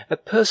Combray a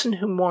person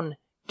whom one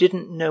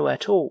didn't know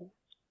at all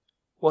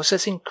was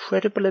as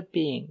incredible a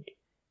being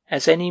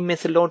as any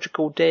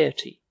mythological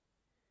deity,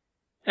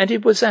 and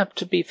it was apt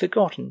to be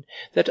forgotten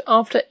that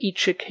after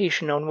each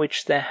occasion on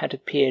which there had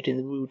appeared in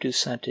the Rue du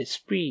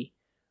Saint-Esprit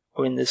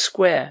or in the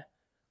square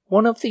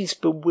one of these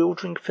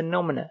bewildering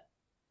phenomena,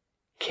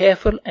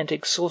 careful and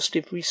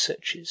exhaustive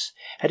researches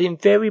had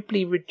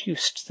invariably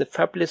reduced the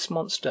fabulous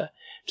monster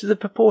to the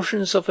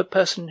proportions of a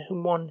person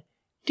whom one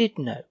did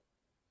know,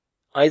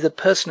 either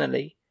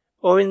personally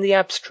or in the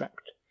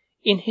abstract,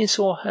 in his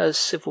or her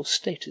civil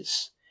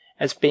status,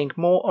 as being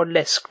more or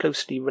less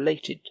closely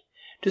related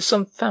to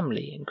some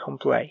family in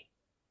Combray.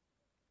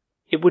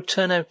 It would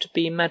turn out to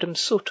be Madame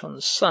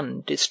Sauton's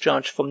son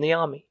discharged from the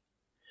army,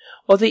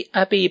 or the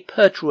Abbé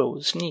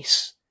Perdreau's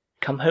niece,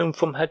 come home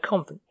from her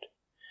convent,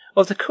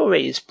 or the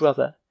curé's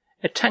brother,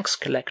 a tax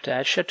collector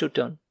at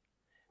Châteaudun,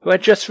 who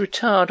had just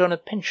retired on a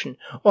pension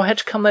or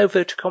had come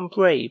over to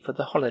Combray for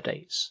the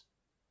holidays.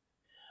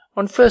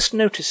 On first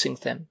noticing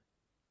them,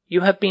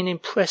 you have been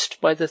impressed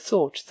by the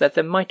thought that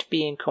there might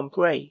be in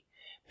Combray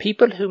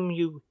people whom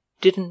you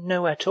didn't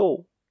know at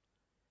all,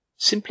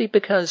 simply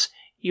because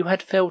you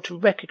had failed to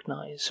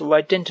recognize or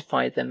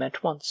identify them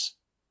at once.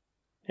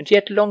 And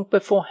yet long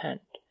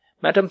beforehand,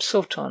 Madame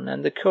Sauton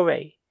and the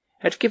curé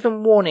had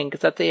given warning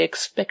that they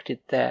expected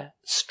there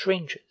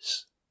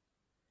strangers.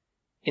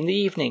 In the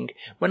evening,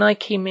 when I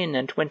came in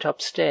and went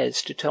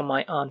upstairs to tell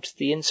my aunt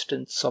the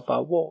incidents of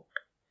our walk,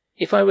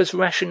 if I was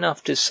rash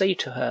enough to say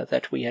to her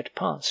that we had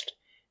passed,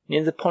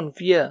 near the Pont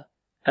Vieux,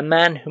 a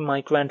man whom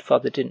my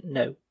grandfather didn't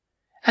know.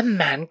 "A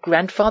man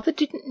grandfather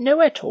didn't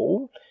know at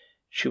all?"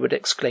 she would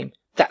exclaim.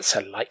 "That's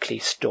a likely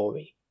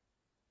story."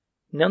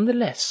 None the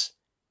less,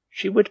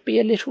 she would be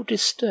a little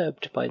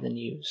disturbed by the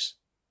news.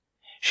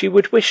 She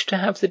would wish to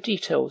have the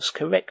details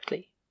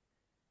correctly.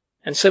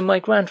 And so my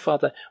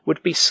grandfather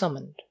would be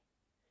summoned.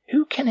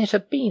 "Who can it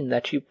have been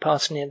that you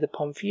passed near the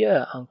Pont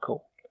Vieux,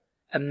 uncle?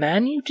 A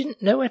man you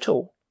didn't know at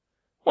all?"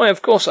 "Why,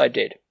 of course I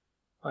did,"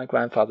 my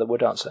grandfather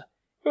would answer.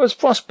 "It was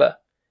Prosper,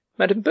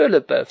 Madame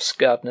Berlebeuf's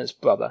gardener's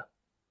brother."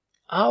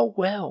 "Ah,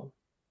 well,"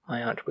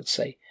 my aunt would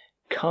say,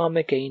 calm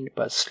again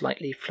but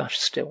slightly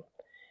flushed still,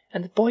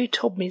 "and the boy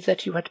told me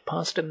that you had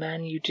passed a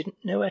man you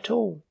didn't know at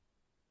all."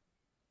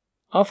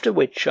 After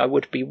which I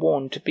would be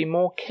warned to be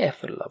more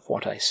careful of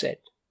what I said,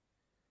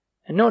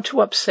 and not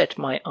to upset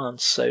my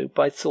aunt so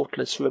by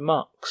thoughtless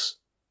remarks.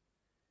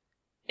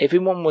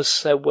 Everyone was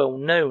so well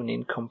known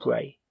in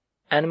Combray,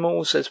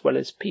 animals as well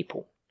as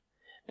people,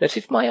 that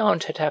if my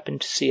aunt had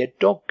happened to see a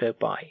dog go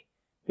by,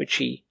 which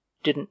she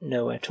didn't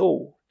know at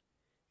all,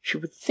 she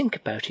would think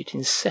about it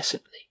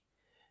incessantly,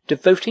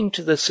 devoting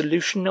to the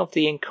solution of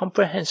the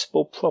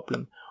incomprehensible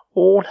problem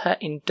all her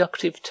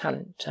inductive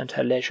talent and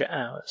her leisure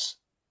hours.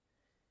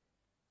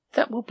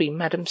 "That will be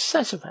Madame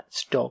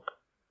Sazerat's dog,"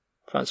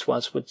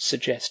 Françoise would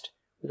suggest,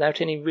 without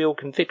any real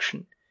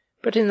conviction,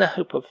 but in the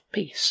hope of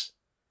peace,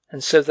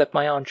 and so that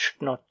my aunt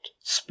should not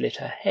split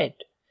her head.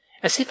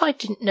 "As if I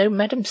didn't know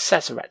Madame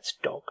Sazerat's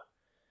dog!"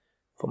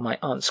 For my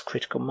aunt's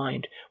critical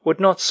mind would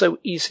not so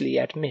easily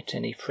admit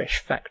any fresh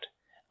fact.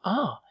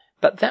 "Ah,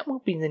 but that will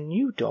be the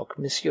new dog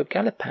Monsieur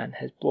Galopin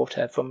has brought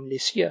her from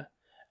Lisieux.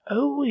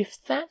 Oh, if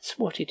that's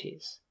what it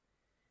is!"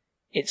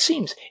 "It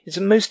seems it's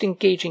a most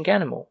engaging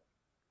animal,"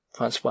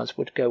 Françoise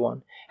would go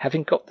on,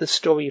 having got the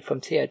story from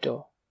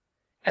Théodore.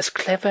 "As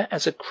clever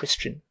as a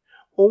Christian,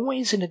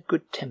 always in a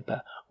good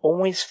temper,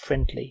 always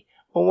friendly,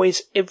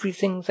 always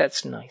everything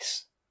that's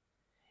nice.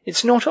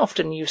 It's not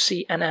often you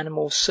see an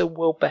animal so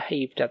well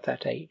behaved at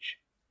that age.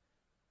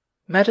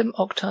 Madame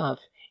Octave,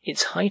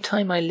 it's high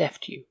time I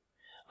left you.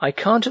 I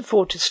can't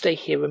afford to stay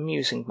here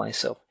amusing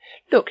myself.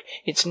 Look,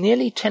 it's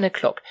nearly 10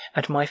 o'clock,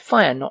 and my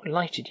fire not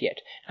lighted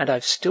yet, and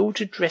I've still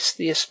to dress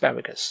the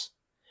asparagus."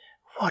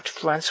 "What,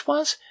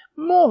 Françoise?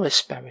 More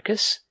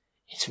asparagus?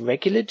 It's a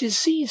regular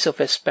disease of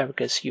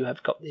asparagus you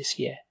have got this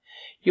year.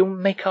 You'll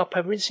make our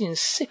Parisians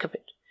sick of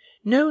it.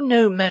 No,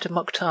 no, Madame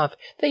Octave,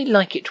 they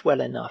like it well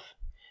enough.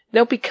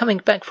 They'll be coming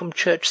back from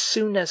church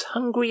soon as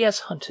hungry as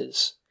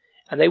hunters,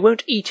 and they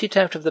won't eat it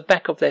out of the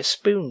back of their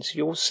spoons,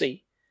 you'll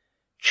see.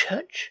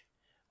 Church?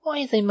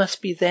 Why, they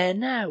must be there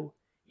now.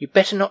 You'd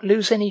better not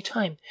lose any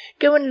time.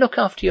 Go and look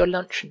after your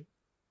luncheon."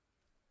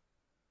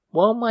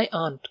 While my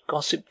aunt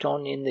gossiped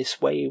on in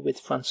this way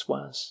with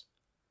Françoise,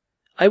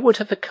 I would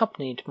have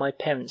accompanied my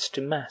parents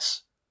to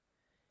Mass.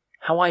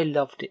 How I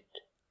loved it!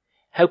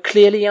 How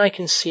clearly I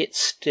can see it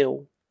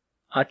still,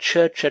 our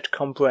church at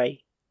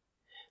Combray.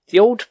 The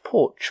old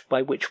porch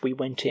by which we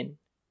went in,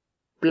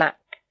 black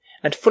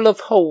and full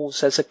of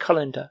holes as a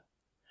colander,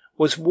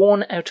 was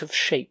worn out of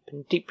shape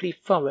and deeply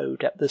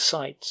furrowed at the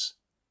sides,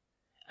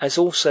 as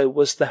also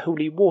was the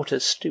holy water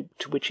stoop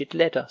to which it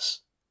led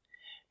us,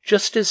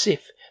 just as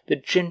if the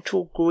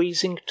gentle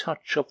grazing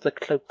touch of the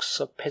cloaks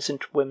of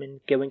peasant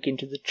women going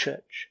into the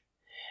church,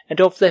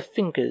 and of their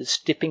fingers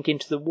dipping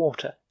into the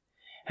water,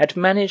 had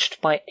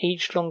managed by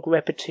age-long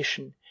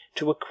repetition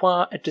to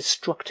acquire a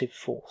destructive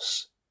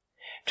force,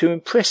 to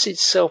impress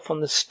itself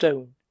on the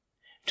stone,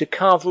 to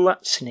carve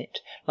ruts in it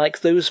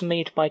like those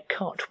made by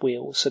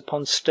cart-wheels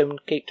upon stone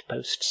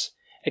gate-posts,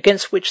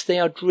 against which they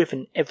are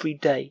driven every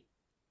day.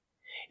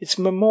 Its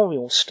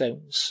memorial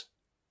stones,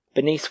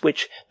 beneath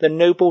which the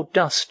noble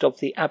dust of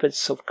the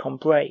abbots of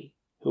Combray,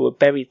 who were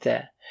buried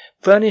there,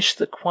 furnished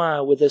the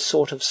choir with a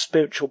sort of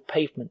spiritual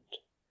pavement,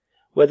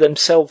 were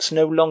themselves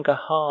no longer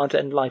hard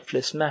and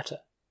lifeless matter,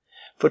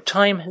 for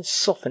time had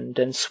softened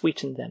and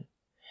sweetened them,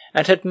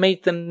 and had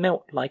made them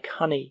melt like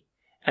honey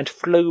and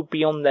flow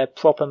beyond their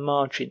proper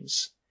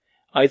margins,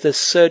 either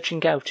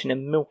surging out in a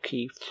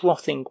milky,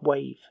 frothing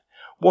wave,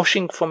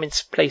 washing from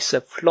its place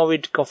a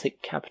florid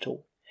Gothic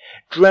capital,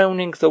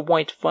 drowning the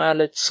white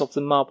violets of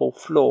the marble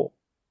floor,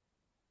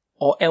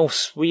 or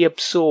else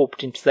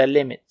reabsorbed into their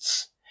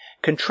limits,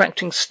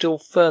 contracting still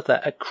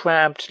further a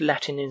crabbed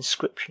Latin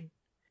inscription,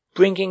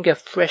 bringing a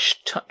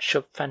fresh touch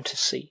of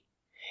fantasy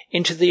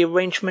into the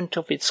arrangement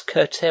of its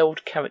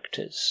curtailed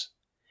characters,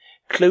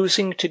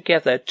 closing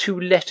together 2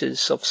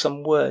 letters of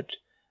some word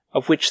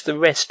of which the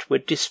rest were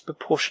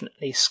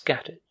disproportionately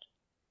scattered.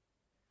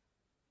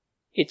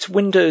 Its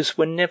windows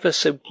were never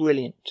so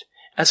brilliant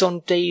as on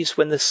days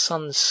when the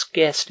sun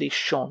scarcely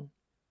shone,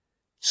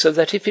 so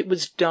that if it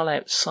was dull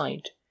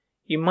outside,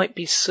 you might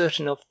be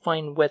certain of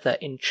fine weather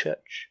in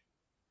church.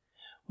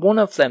 One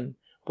of them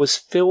was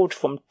filled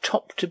from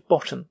top to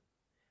bottom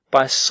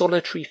by a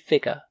solitary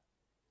figure,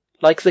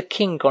 like the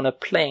king on a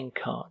playing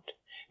card,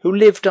 who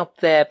lived up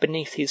there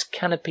beneath his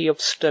canopy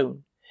of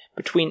stone,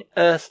 between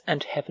earth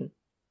and heaven,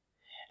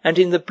 and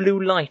in the blue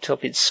light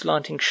of its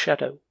slanting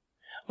shadow,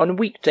 on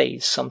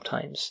weekdays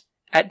sometimes,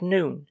 at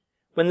noon,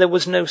 when there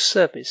was no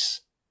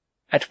service,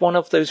 at one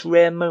of those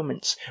rare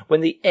moments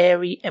when the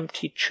airy,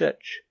 empty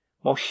church,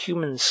 more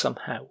human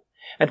somehow,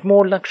 and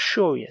more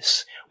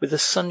luxurious, with the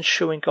sun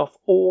showing off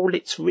all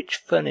its rich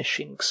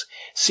furnishings,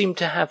 seemed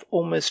to have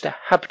almost a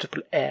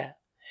habitable air,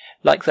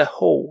 like the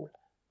whole,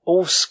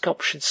 all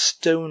sculptured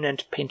stone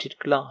and painted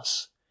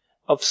glass,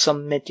 of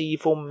some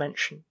medieval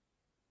mansion.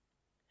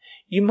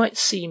 You might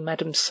see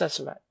Madame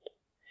Sazerat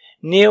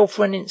kneel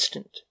for an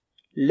instant,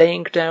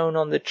 laying down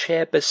on the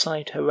chair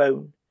beside her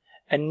own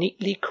a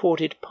neatly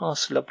corded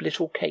parcel of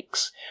little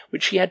cakes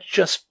which she had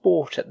just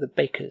bought at the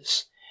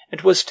baker's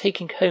and was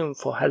taking home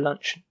for her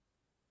luncheon.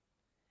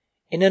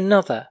 In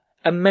another,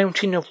 a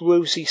mountain of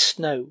rosy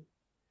snow,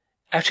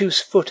 at whose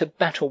foot a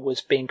battle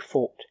was being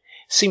fought,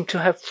 seemed to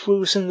have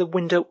frozen the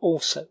window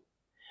also,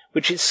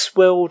 which it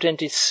swelled and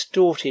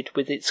distorted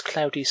with its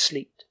cloudy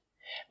sleet,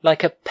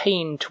 like a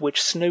pane to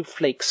which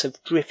snowflakes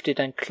have drifted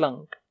and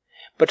clung,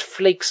 but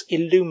flakes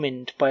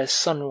illumined by a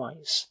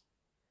sunrise,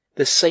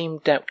 the same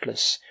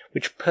doubtless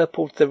which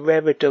purpled the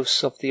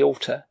reredos of the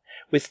altar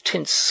with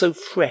tints so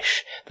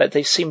fresh that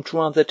they seemed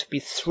rather to be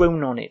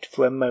thrown on it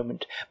for a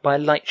moment by a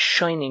light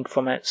shining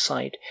from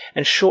outside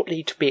and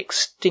shortly to be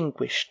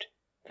extinguished,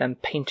 than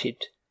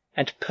painted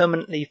and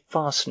permanently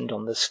fastened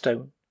on the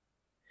stone.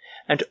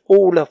 And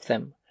all of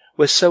them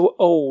were so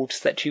old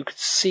that you could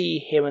see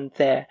here and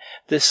there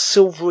the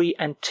silvery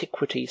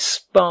antiquity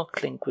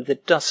sparkling with the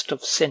dust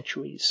of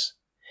centuries,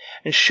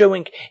 and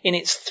showing in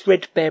its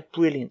threadbare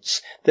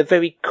brilliance the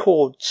very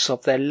chords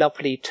of their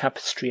lovely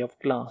tapestry of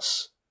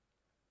glass.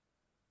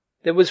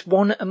 There was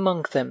one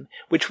among them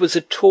which was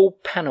a tall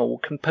panel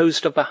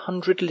composed of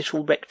 100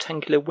 little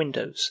rectangular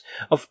windows,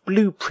 of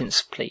blue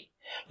principally,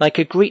 like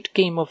a great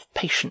game of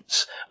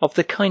patience, of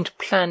the kind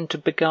planned to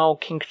beguile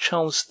King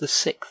Charles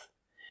VI,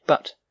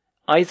 but,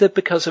 either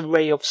because a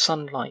ray of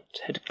sunlight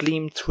had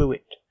gleamed through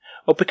it,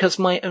 or because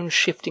my own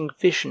shifting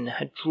vision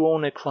had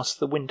drawn across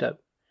the window,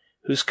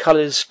 whose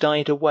colours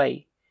died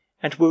away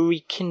and were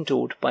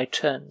rekindled by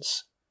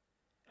turns,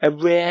 a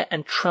rare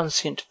and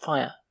transient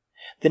fire.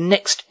 The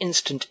next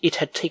instant it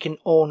had taken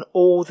on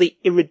all the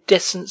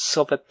iridescence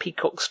of a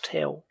peacock's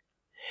tail,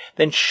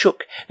 then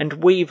shook and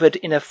wavered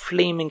in a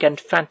flaming and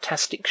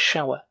fantastic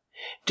shower,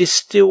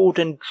 distilled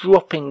and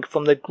dropping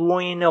from the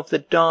groin of the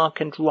dark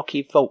and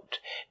rocky vault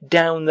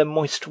down the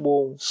moist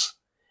walls,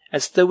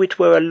 as though it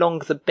were along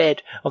the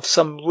bed of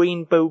some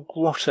rainbow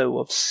grotto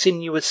of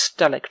sinuous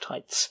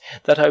stalactites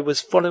that I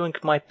was following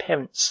my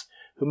parents,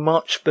 who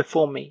marched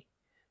before me,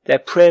 their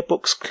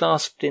prayer-books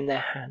clasped in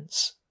their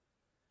hands.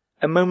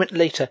 A moment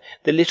later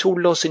the little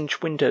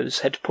lozenge windows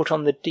had put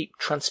on the deep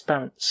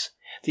transparence,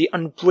 the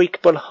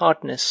unbreakable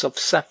hardness of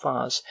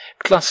sapphires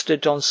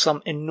clustered on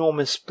some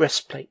enormous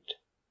breastplate,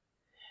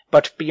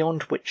 but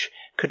beyond which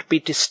could be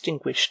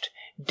distinguished,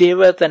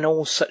 dearer than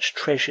all such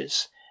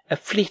treasures, a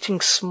fleeting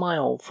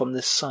smile from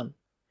the sun,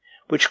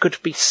 which could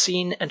be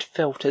seen and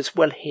felt as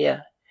well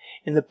here,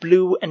 in the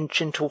blue and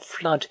gentle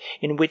flood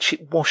in which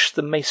it washed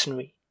the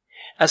masonry,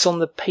 as on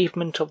the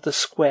pavement of the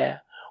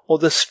square or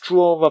the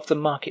straw of the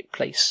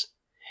market-place,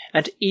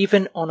 and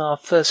even on our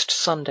first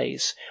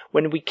Sundays,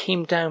 when we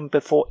came down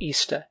before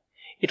Easter,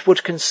 it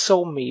would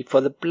console me for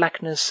the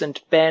blackness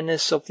and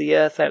bareness of the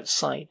earth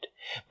outside,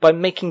 by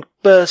making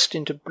burst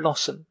into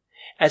blossom,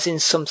 as in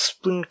some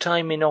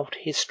springtime in old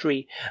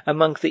history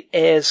among the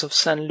airs of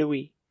St.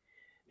 Louis,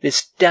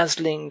 this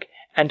dazzling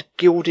and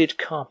gilded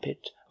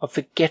carpet of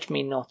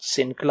forget-me-nots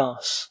in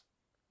glass.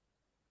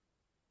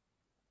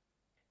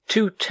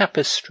 2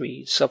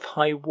 tapestries of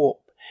high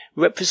warp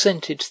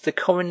represented the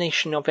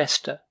coronation of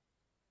Esther,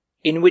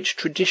 in which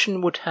tradition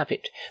would have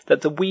it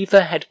that the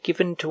weaver had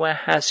given to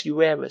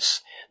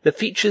Ahasuerus the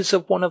features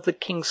of one of the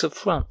kings of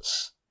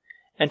France,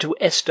 and to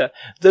Esther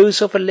those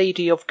of a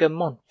lady of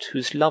Guermantes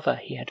whose lover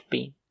he had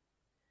been.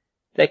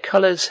 Their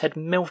colours had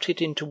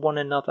melted into one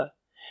another,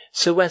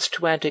 so as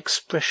to add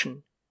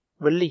expression,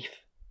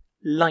 relief,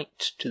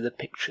 light to the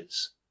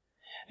pictures.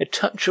 A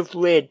touch of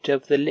red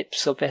over the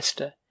lips of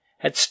Esther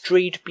had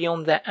strayed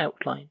beyond their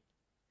outline.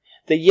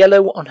 The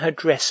yellow on her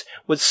dress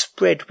was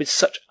spread with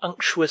such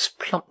unctuous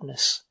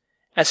plumpness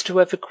as to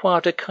have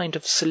acquired a kind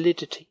of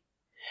solidity,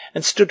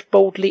 and stood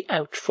boldly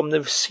out from the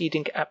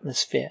receding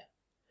atmosphere,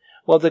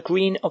 while the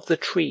green of the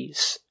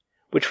trees,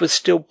 which was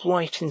still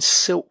bright in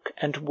silk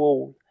and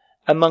wool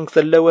among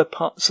the lower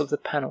parts of the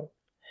panel,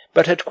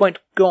 but had quite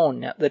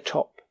gone at the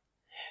top,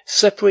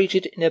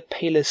 separated in a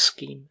paler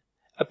scheme,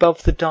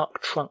 above the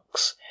dark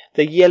trunks,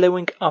 the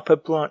yellowing upper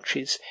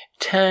branches,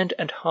 tanned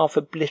and half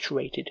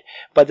obliterated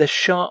by the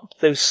sharp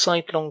though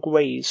sidelong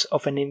rays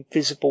of an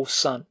invisible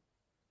sun.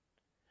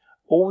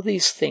 All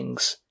these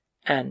things,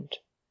 and,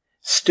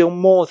 still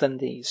more than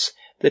these,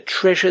 the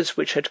treasures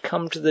which had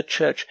come to the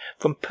church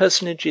from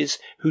personages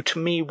who to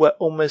me were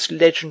almost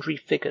legendary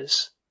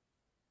figures,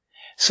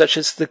 such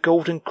as the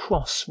golden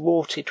cross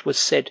wrought, it was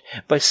said,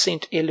 by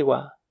Saint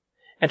Éloi,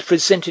 and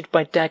presented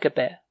by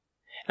Dagobert,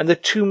 and the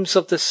tombs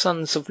of the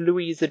sons of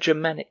Louis the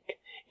Germanic,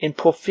 in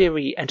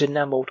porphyry and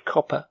enamelled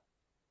copper,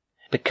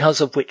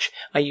 because of which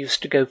I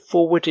used to go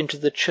forward into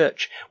the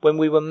church when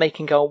we were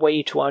making our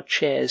way to our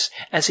chairs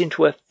as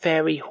into a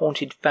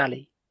fairy-haunted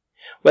valley,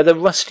 where the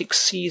rustic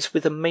sees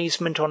with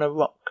amazement on a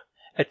rock,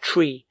 a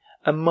tree,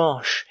 a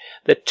marsh,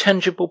 the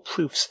tangible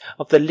proofs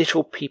of the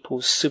little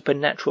people's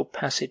supernatural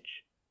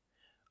passage.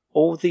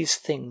 All these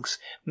things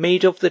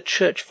made of the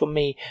church for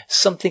me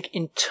something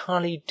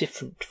entirely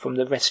different from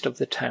the rest of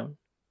the town,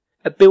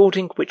 a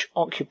building which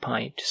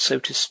occupied, so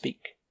to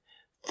speak,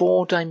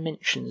 4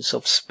 dimensions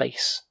of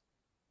space,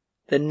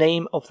 the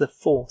name of the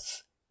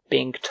 4th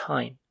being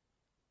time,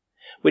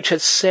 which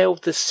had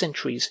sailed the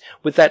centuries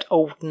with that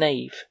old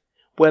nave,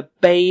 where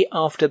bay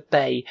after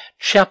bay,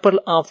 chapel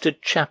after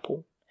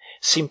chapel,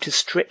 seemed to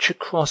stretch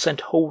across and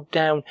hold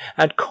down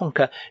and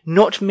conquer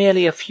not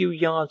merely a few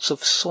yards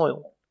of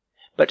soil,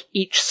 but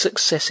each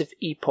successive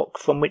epoch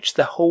from which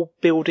the whole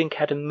building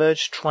had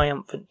emerged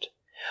triumphant,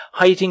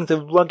 hiding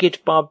the rugged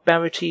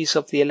barbarities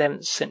of the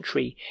 11th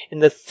century in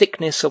the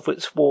thickness of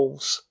its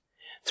walls,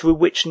 through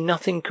which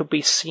nothing could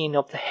be seen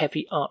of the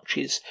heavy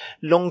arches,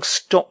 long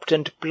stopped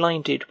and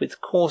blinded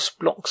with coarse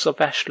blocks of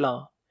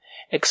ashlar,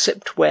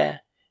 except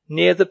where,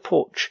 near the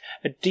porch,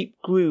 a deep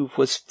groove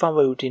was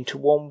furrowed into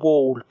one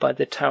wall by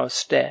the tower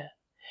stair,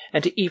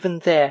 and even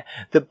there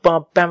the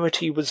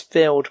barbarity was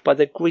veiled by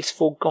the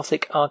graceful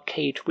Gothic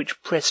arcade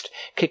which pressed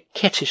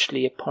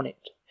coquettishly upon it,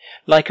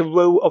 like a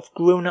row of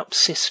grown-up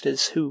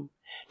sisters who,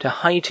 to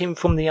hide him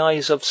from the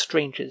eyes of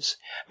strangers,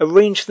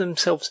 arranged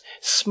themselves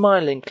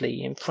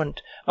smilingly in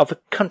front of a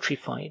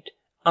countrified,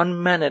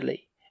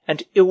 unmannerly,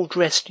 and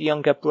ill-dressed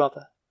younger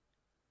brother,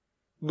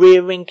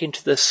 rearing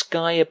into the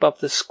sky above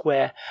the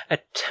square a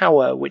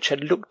tower which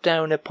had looked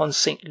down upon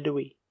St.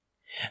 Louis,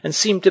 and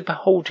seemed to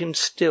behold him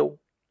still,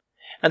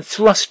 and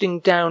thrusting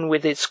down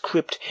with its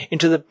crypt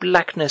into the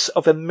blackness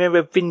of a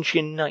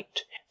Merovingian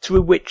night,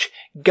 through which,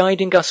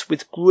 guiding us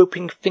with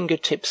groping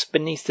fingertips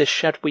beneath the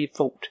shadowy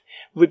vault,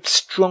 ribbed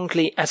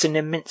strongly as an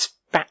immense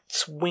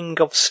bat's wing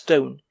of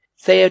stone,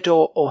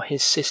 Theodore or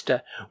his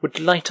sister would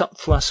light up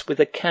for us with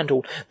a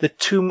candle the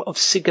tomb of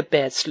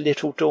Sigebert's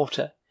little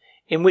daughter,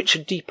 in which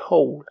a deep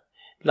hole,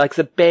 like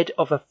the bed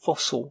of a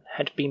fossil,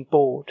 had been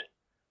bored,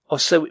 or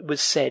so it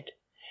was said,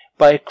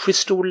 by a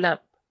crystal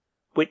lamp,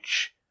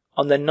 which,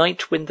 on the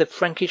night when the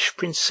Frankish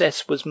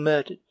princess was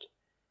murdered,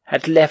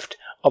 had left,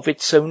 of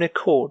its own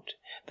accord,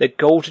 the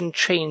golden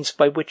chains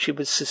by which it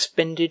was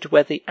suspended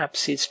where the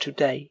apse is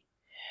today,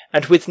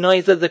 and with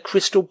neither the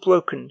crystal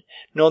broken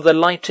nor the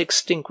light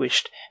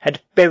extinguished,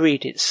 had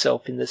buried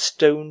itself in the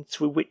stone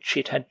through which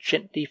it had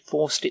gently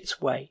forced its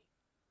way.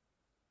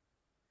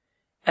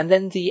 And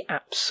then the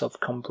apse of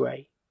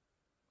Combray.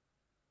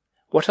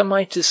 What am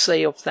I to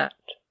say of that?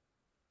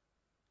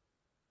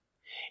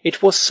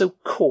 It was so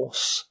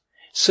coarse,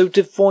 so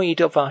devoid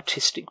of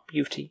artistic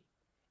beauty,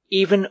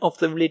 even of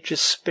the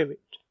religious spirit.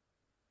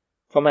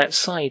 From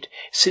outside,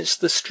 since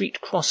the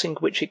street crossing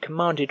which it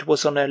commanded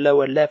was on a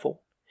lower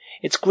level,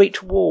 its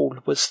great wall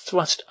was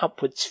thrust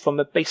upwards from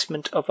a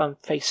basement of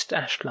unfaced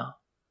ashlar,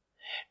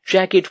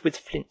 jagged with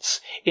flints,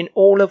 in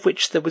all of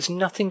which there was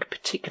nothing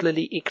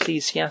particularly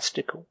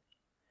ecclesiastical.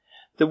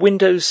 The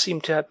windows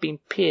seemed to have been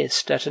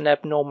pierced at an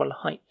abnormal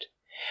height,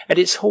 and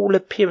its whole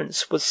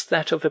appearance was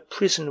that of a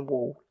prison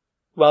wall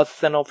rather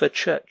than of a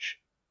church.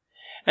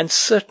 And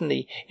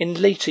certainly,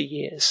 in later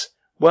years,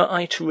 were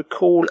I to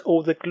recall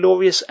all the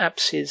glorious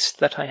apses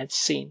that I had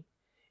seen,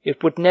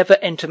 it would never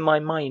enter my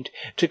mind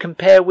to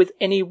compare with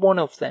any one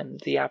of them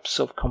the apse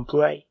of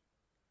Combray.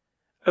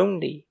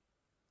 Only,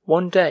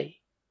 one day,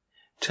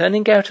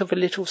 turning out of a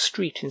little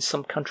street in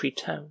some country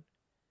town,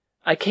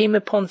 I came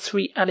upon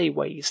 3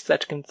 alleyways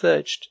that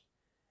converged,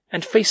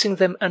 and facing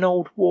them an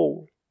old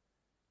wall,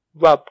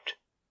 rubbed,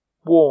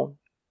 worn,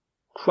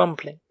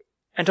 crumbling,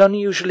 and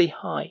unusually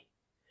high,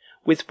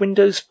 with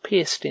windows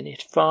pierced in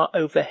it far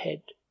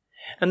overhead,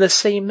 and the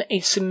same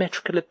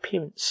asymmetrical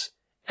appearance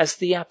as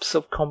the apse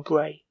of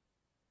Combray.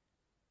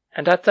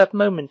 And at that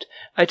moment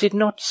I did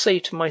not say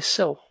to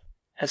myself,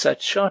 as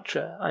at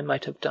Chartres I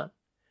might have done,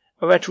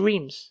 or at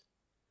Rheims,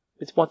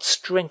 with what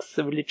strength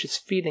the religious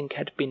feeling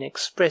had been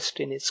expressed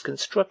in its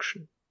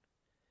construction,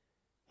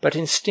 but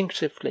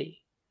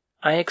instinctively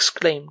I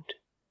exclaimed,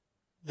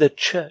 "The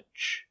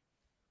Church!"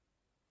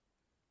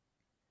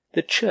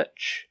 The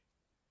church,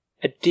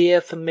 a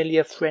dear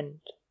familiar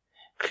friend,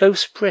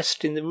 close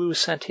pressed in the Rue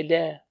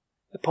Saint-Hilaire,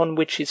 upon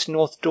which its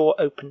north door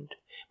opened,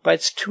 by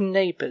its two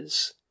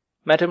neighbours,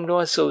 Madame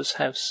Loiseau's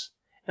house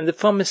and the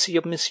pharmacy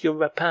of Monsieur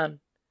Rapin,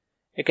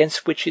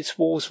 against which its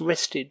walls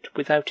rested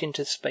without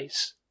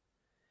interspace.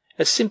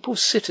 A simple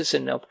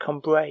citizen of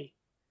Combray,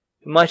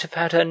 who might have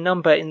had her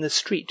number in the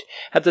street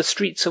had the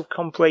streets of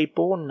Combray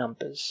borne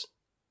numbers,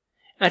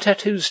 and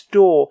at whose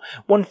door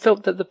one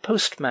felt that the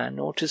postman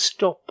ought to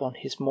stop on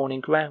his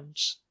morning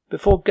rounds,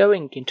 before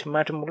going into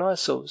Madame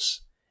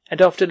Loiseau's,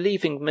 and after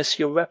leaving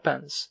Monsieur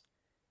Rapin's,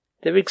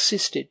 there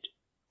existed,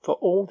 for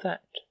all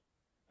that,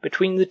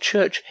 between the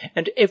church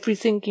and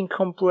everything in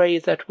Combray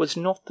that was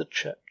not the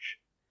church,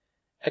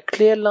 a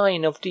clear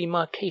line of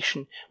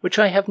demarcation which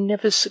I have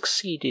never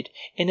succeeded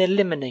in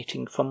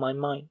eliminating from my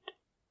mind.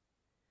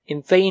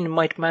 In vain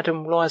might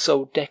Madame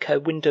Loiseau deck her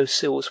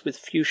window-sills with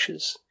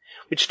fuchsias,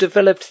 which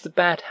developed the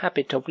bad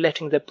habit of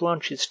letting their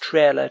branches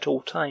trail at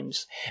all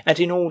times, and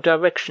in all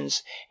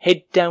directions,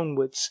 head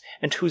downwards,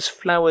 and whose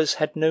flowers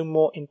had no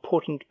more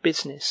important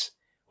business,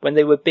 when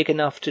they were big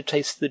enough to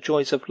taste the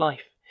joys of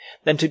life,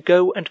 than to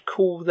go and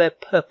cool their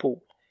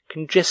purple,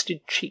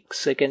 congested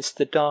cheeks against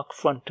the dark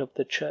front of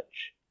the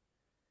church.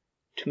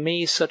 To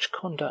me such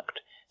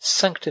conduct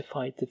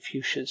sanctified the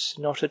fuchsias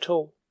not at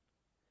all.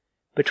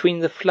 Between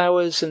the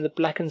flowers and the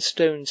blackened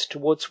stones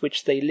towards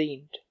which they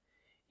leaned,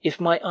 if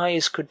my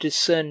eyes could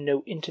discern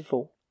no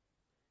interval,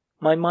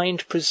 my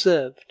mind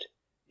preserved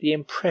the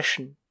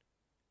impression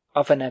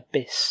of an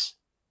abyss.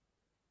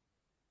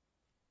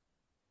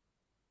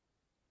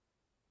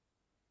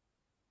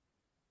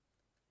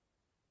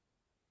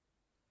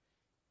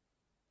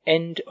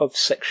 End of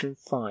section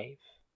 5.